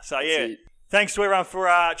are over. So, yeah. Thanks to everyone for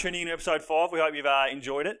tuning in to episode 5. We hope you've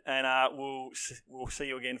enjoyed it, and we'll see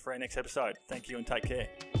you again for our next episode. Thank you and take care.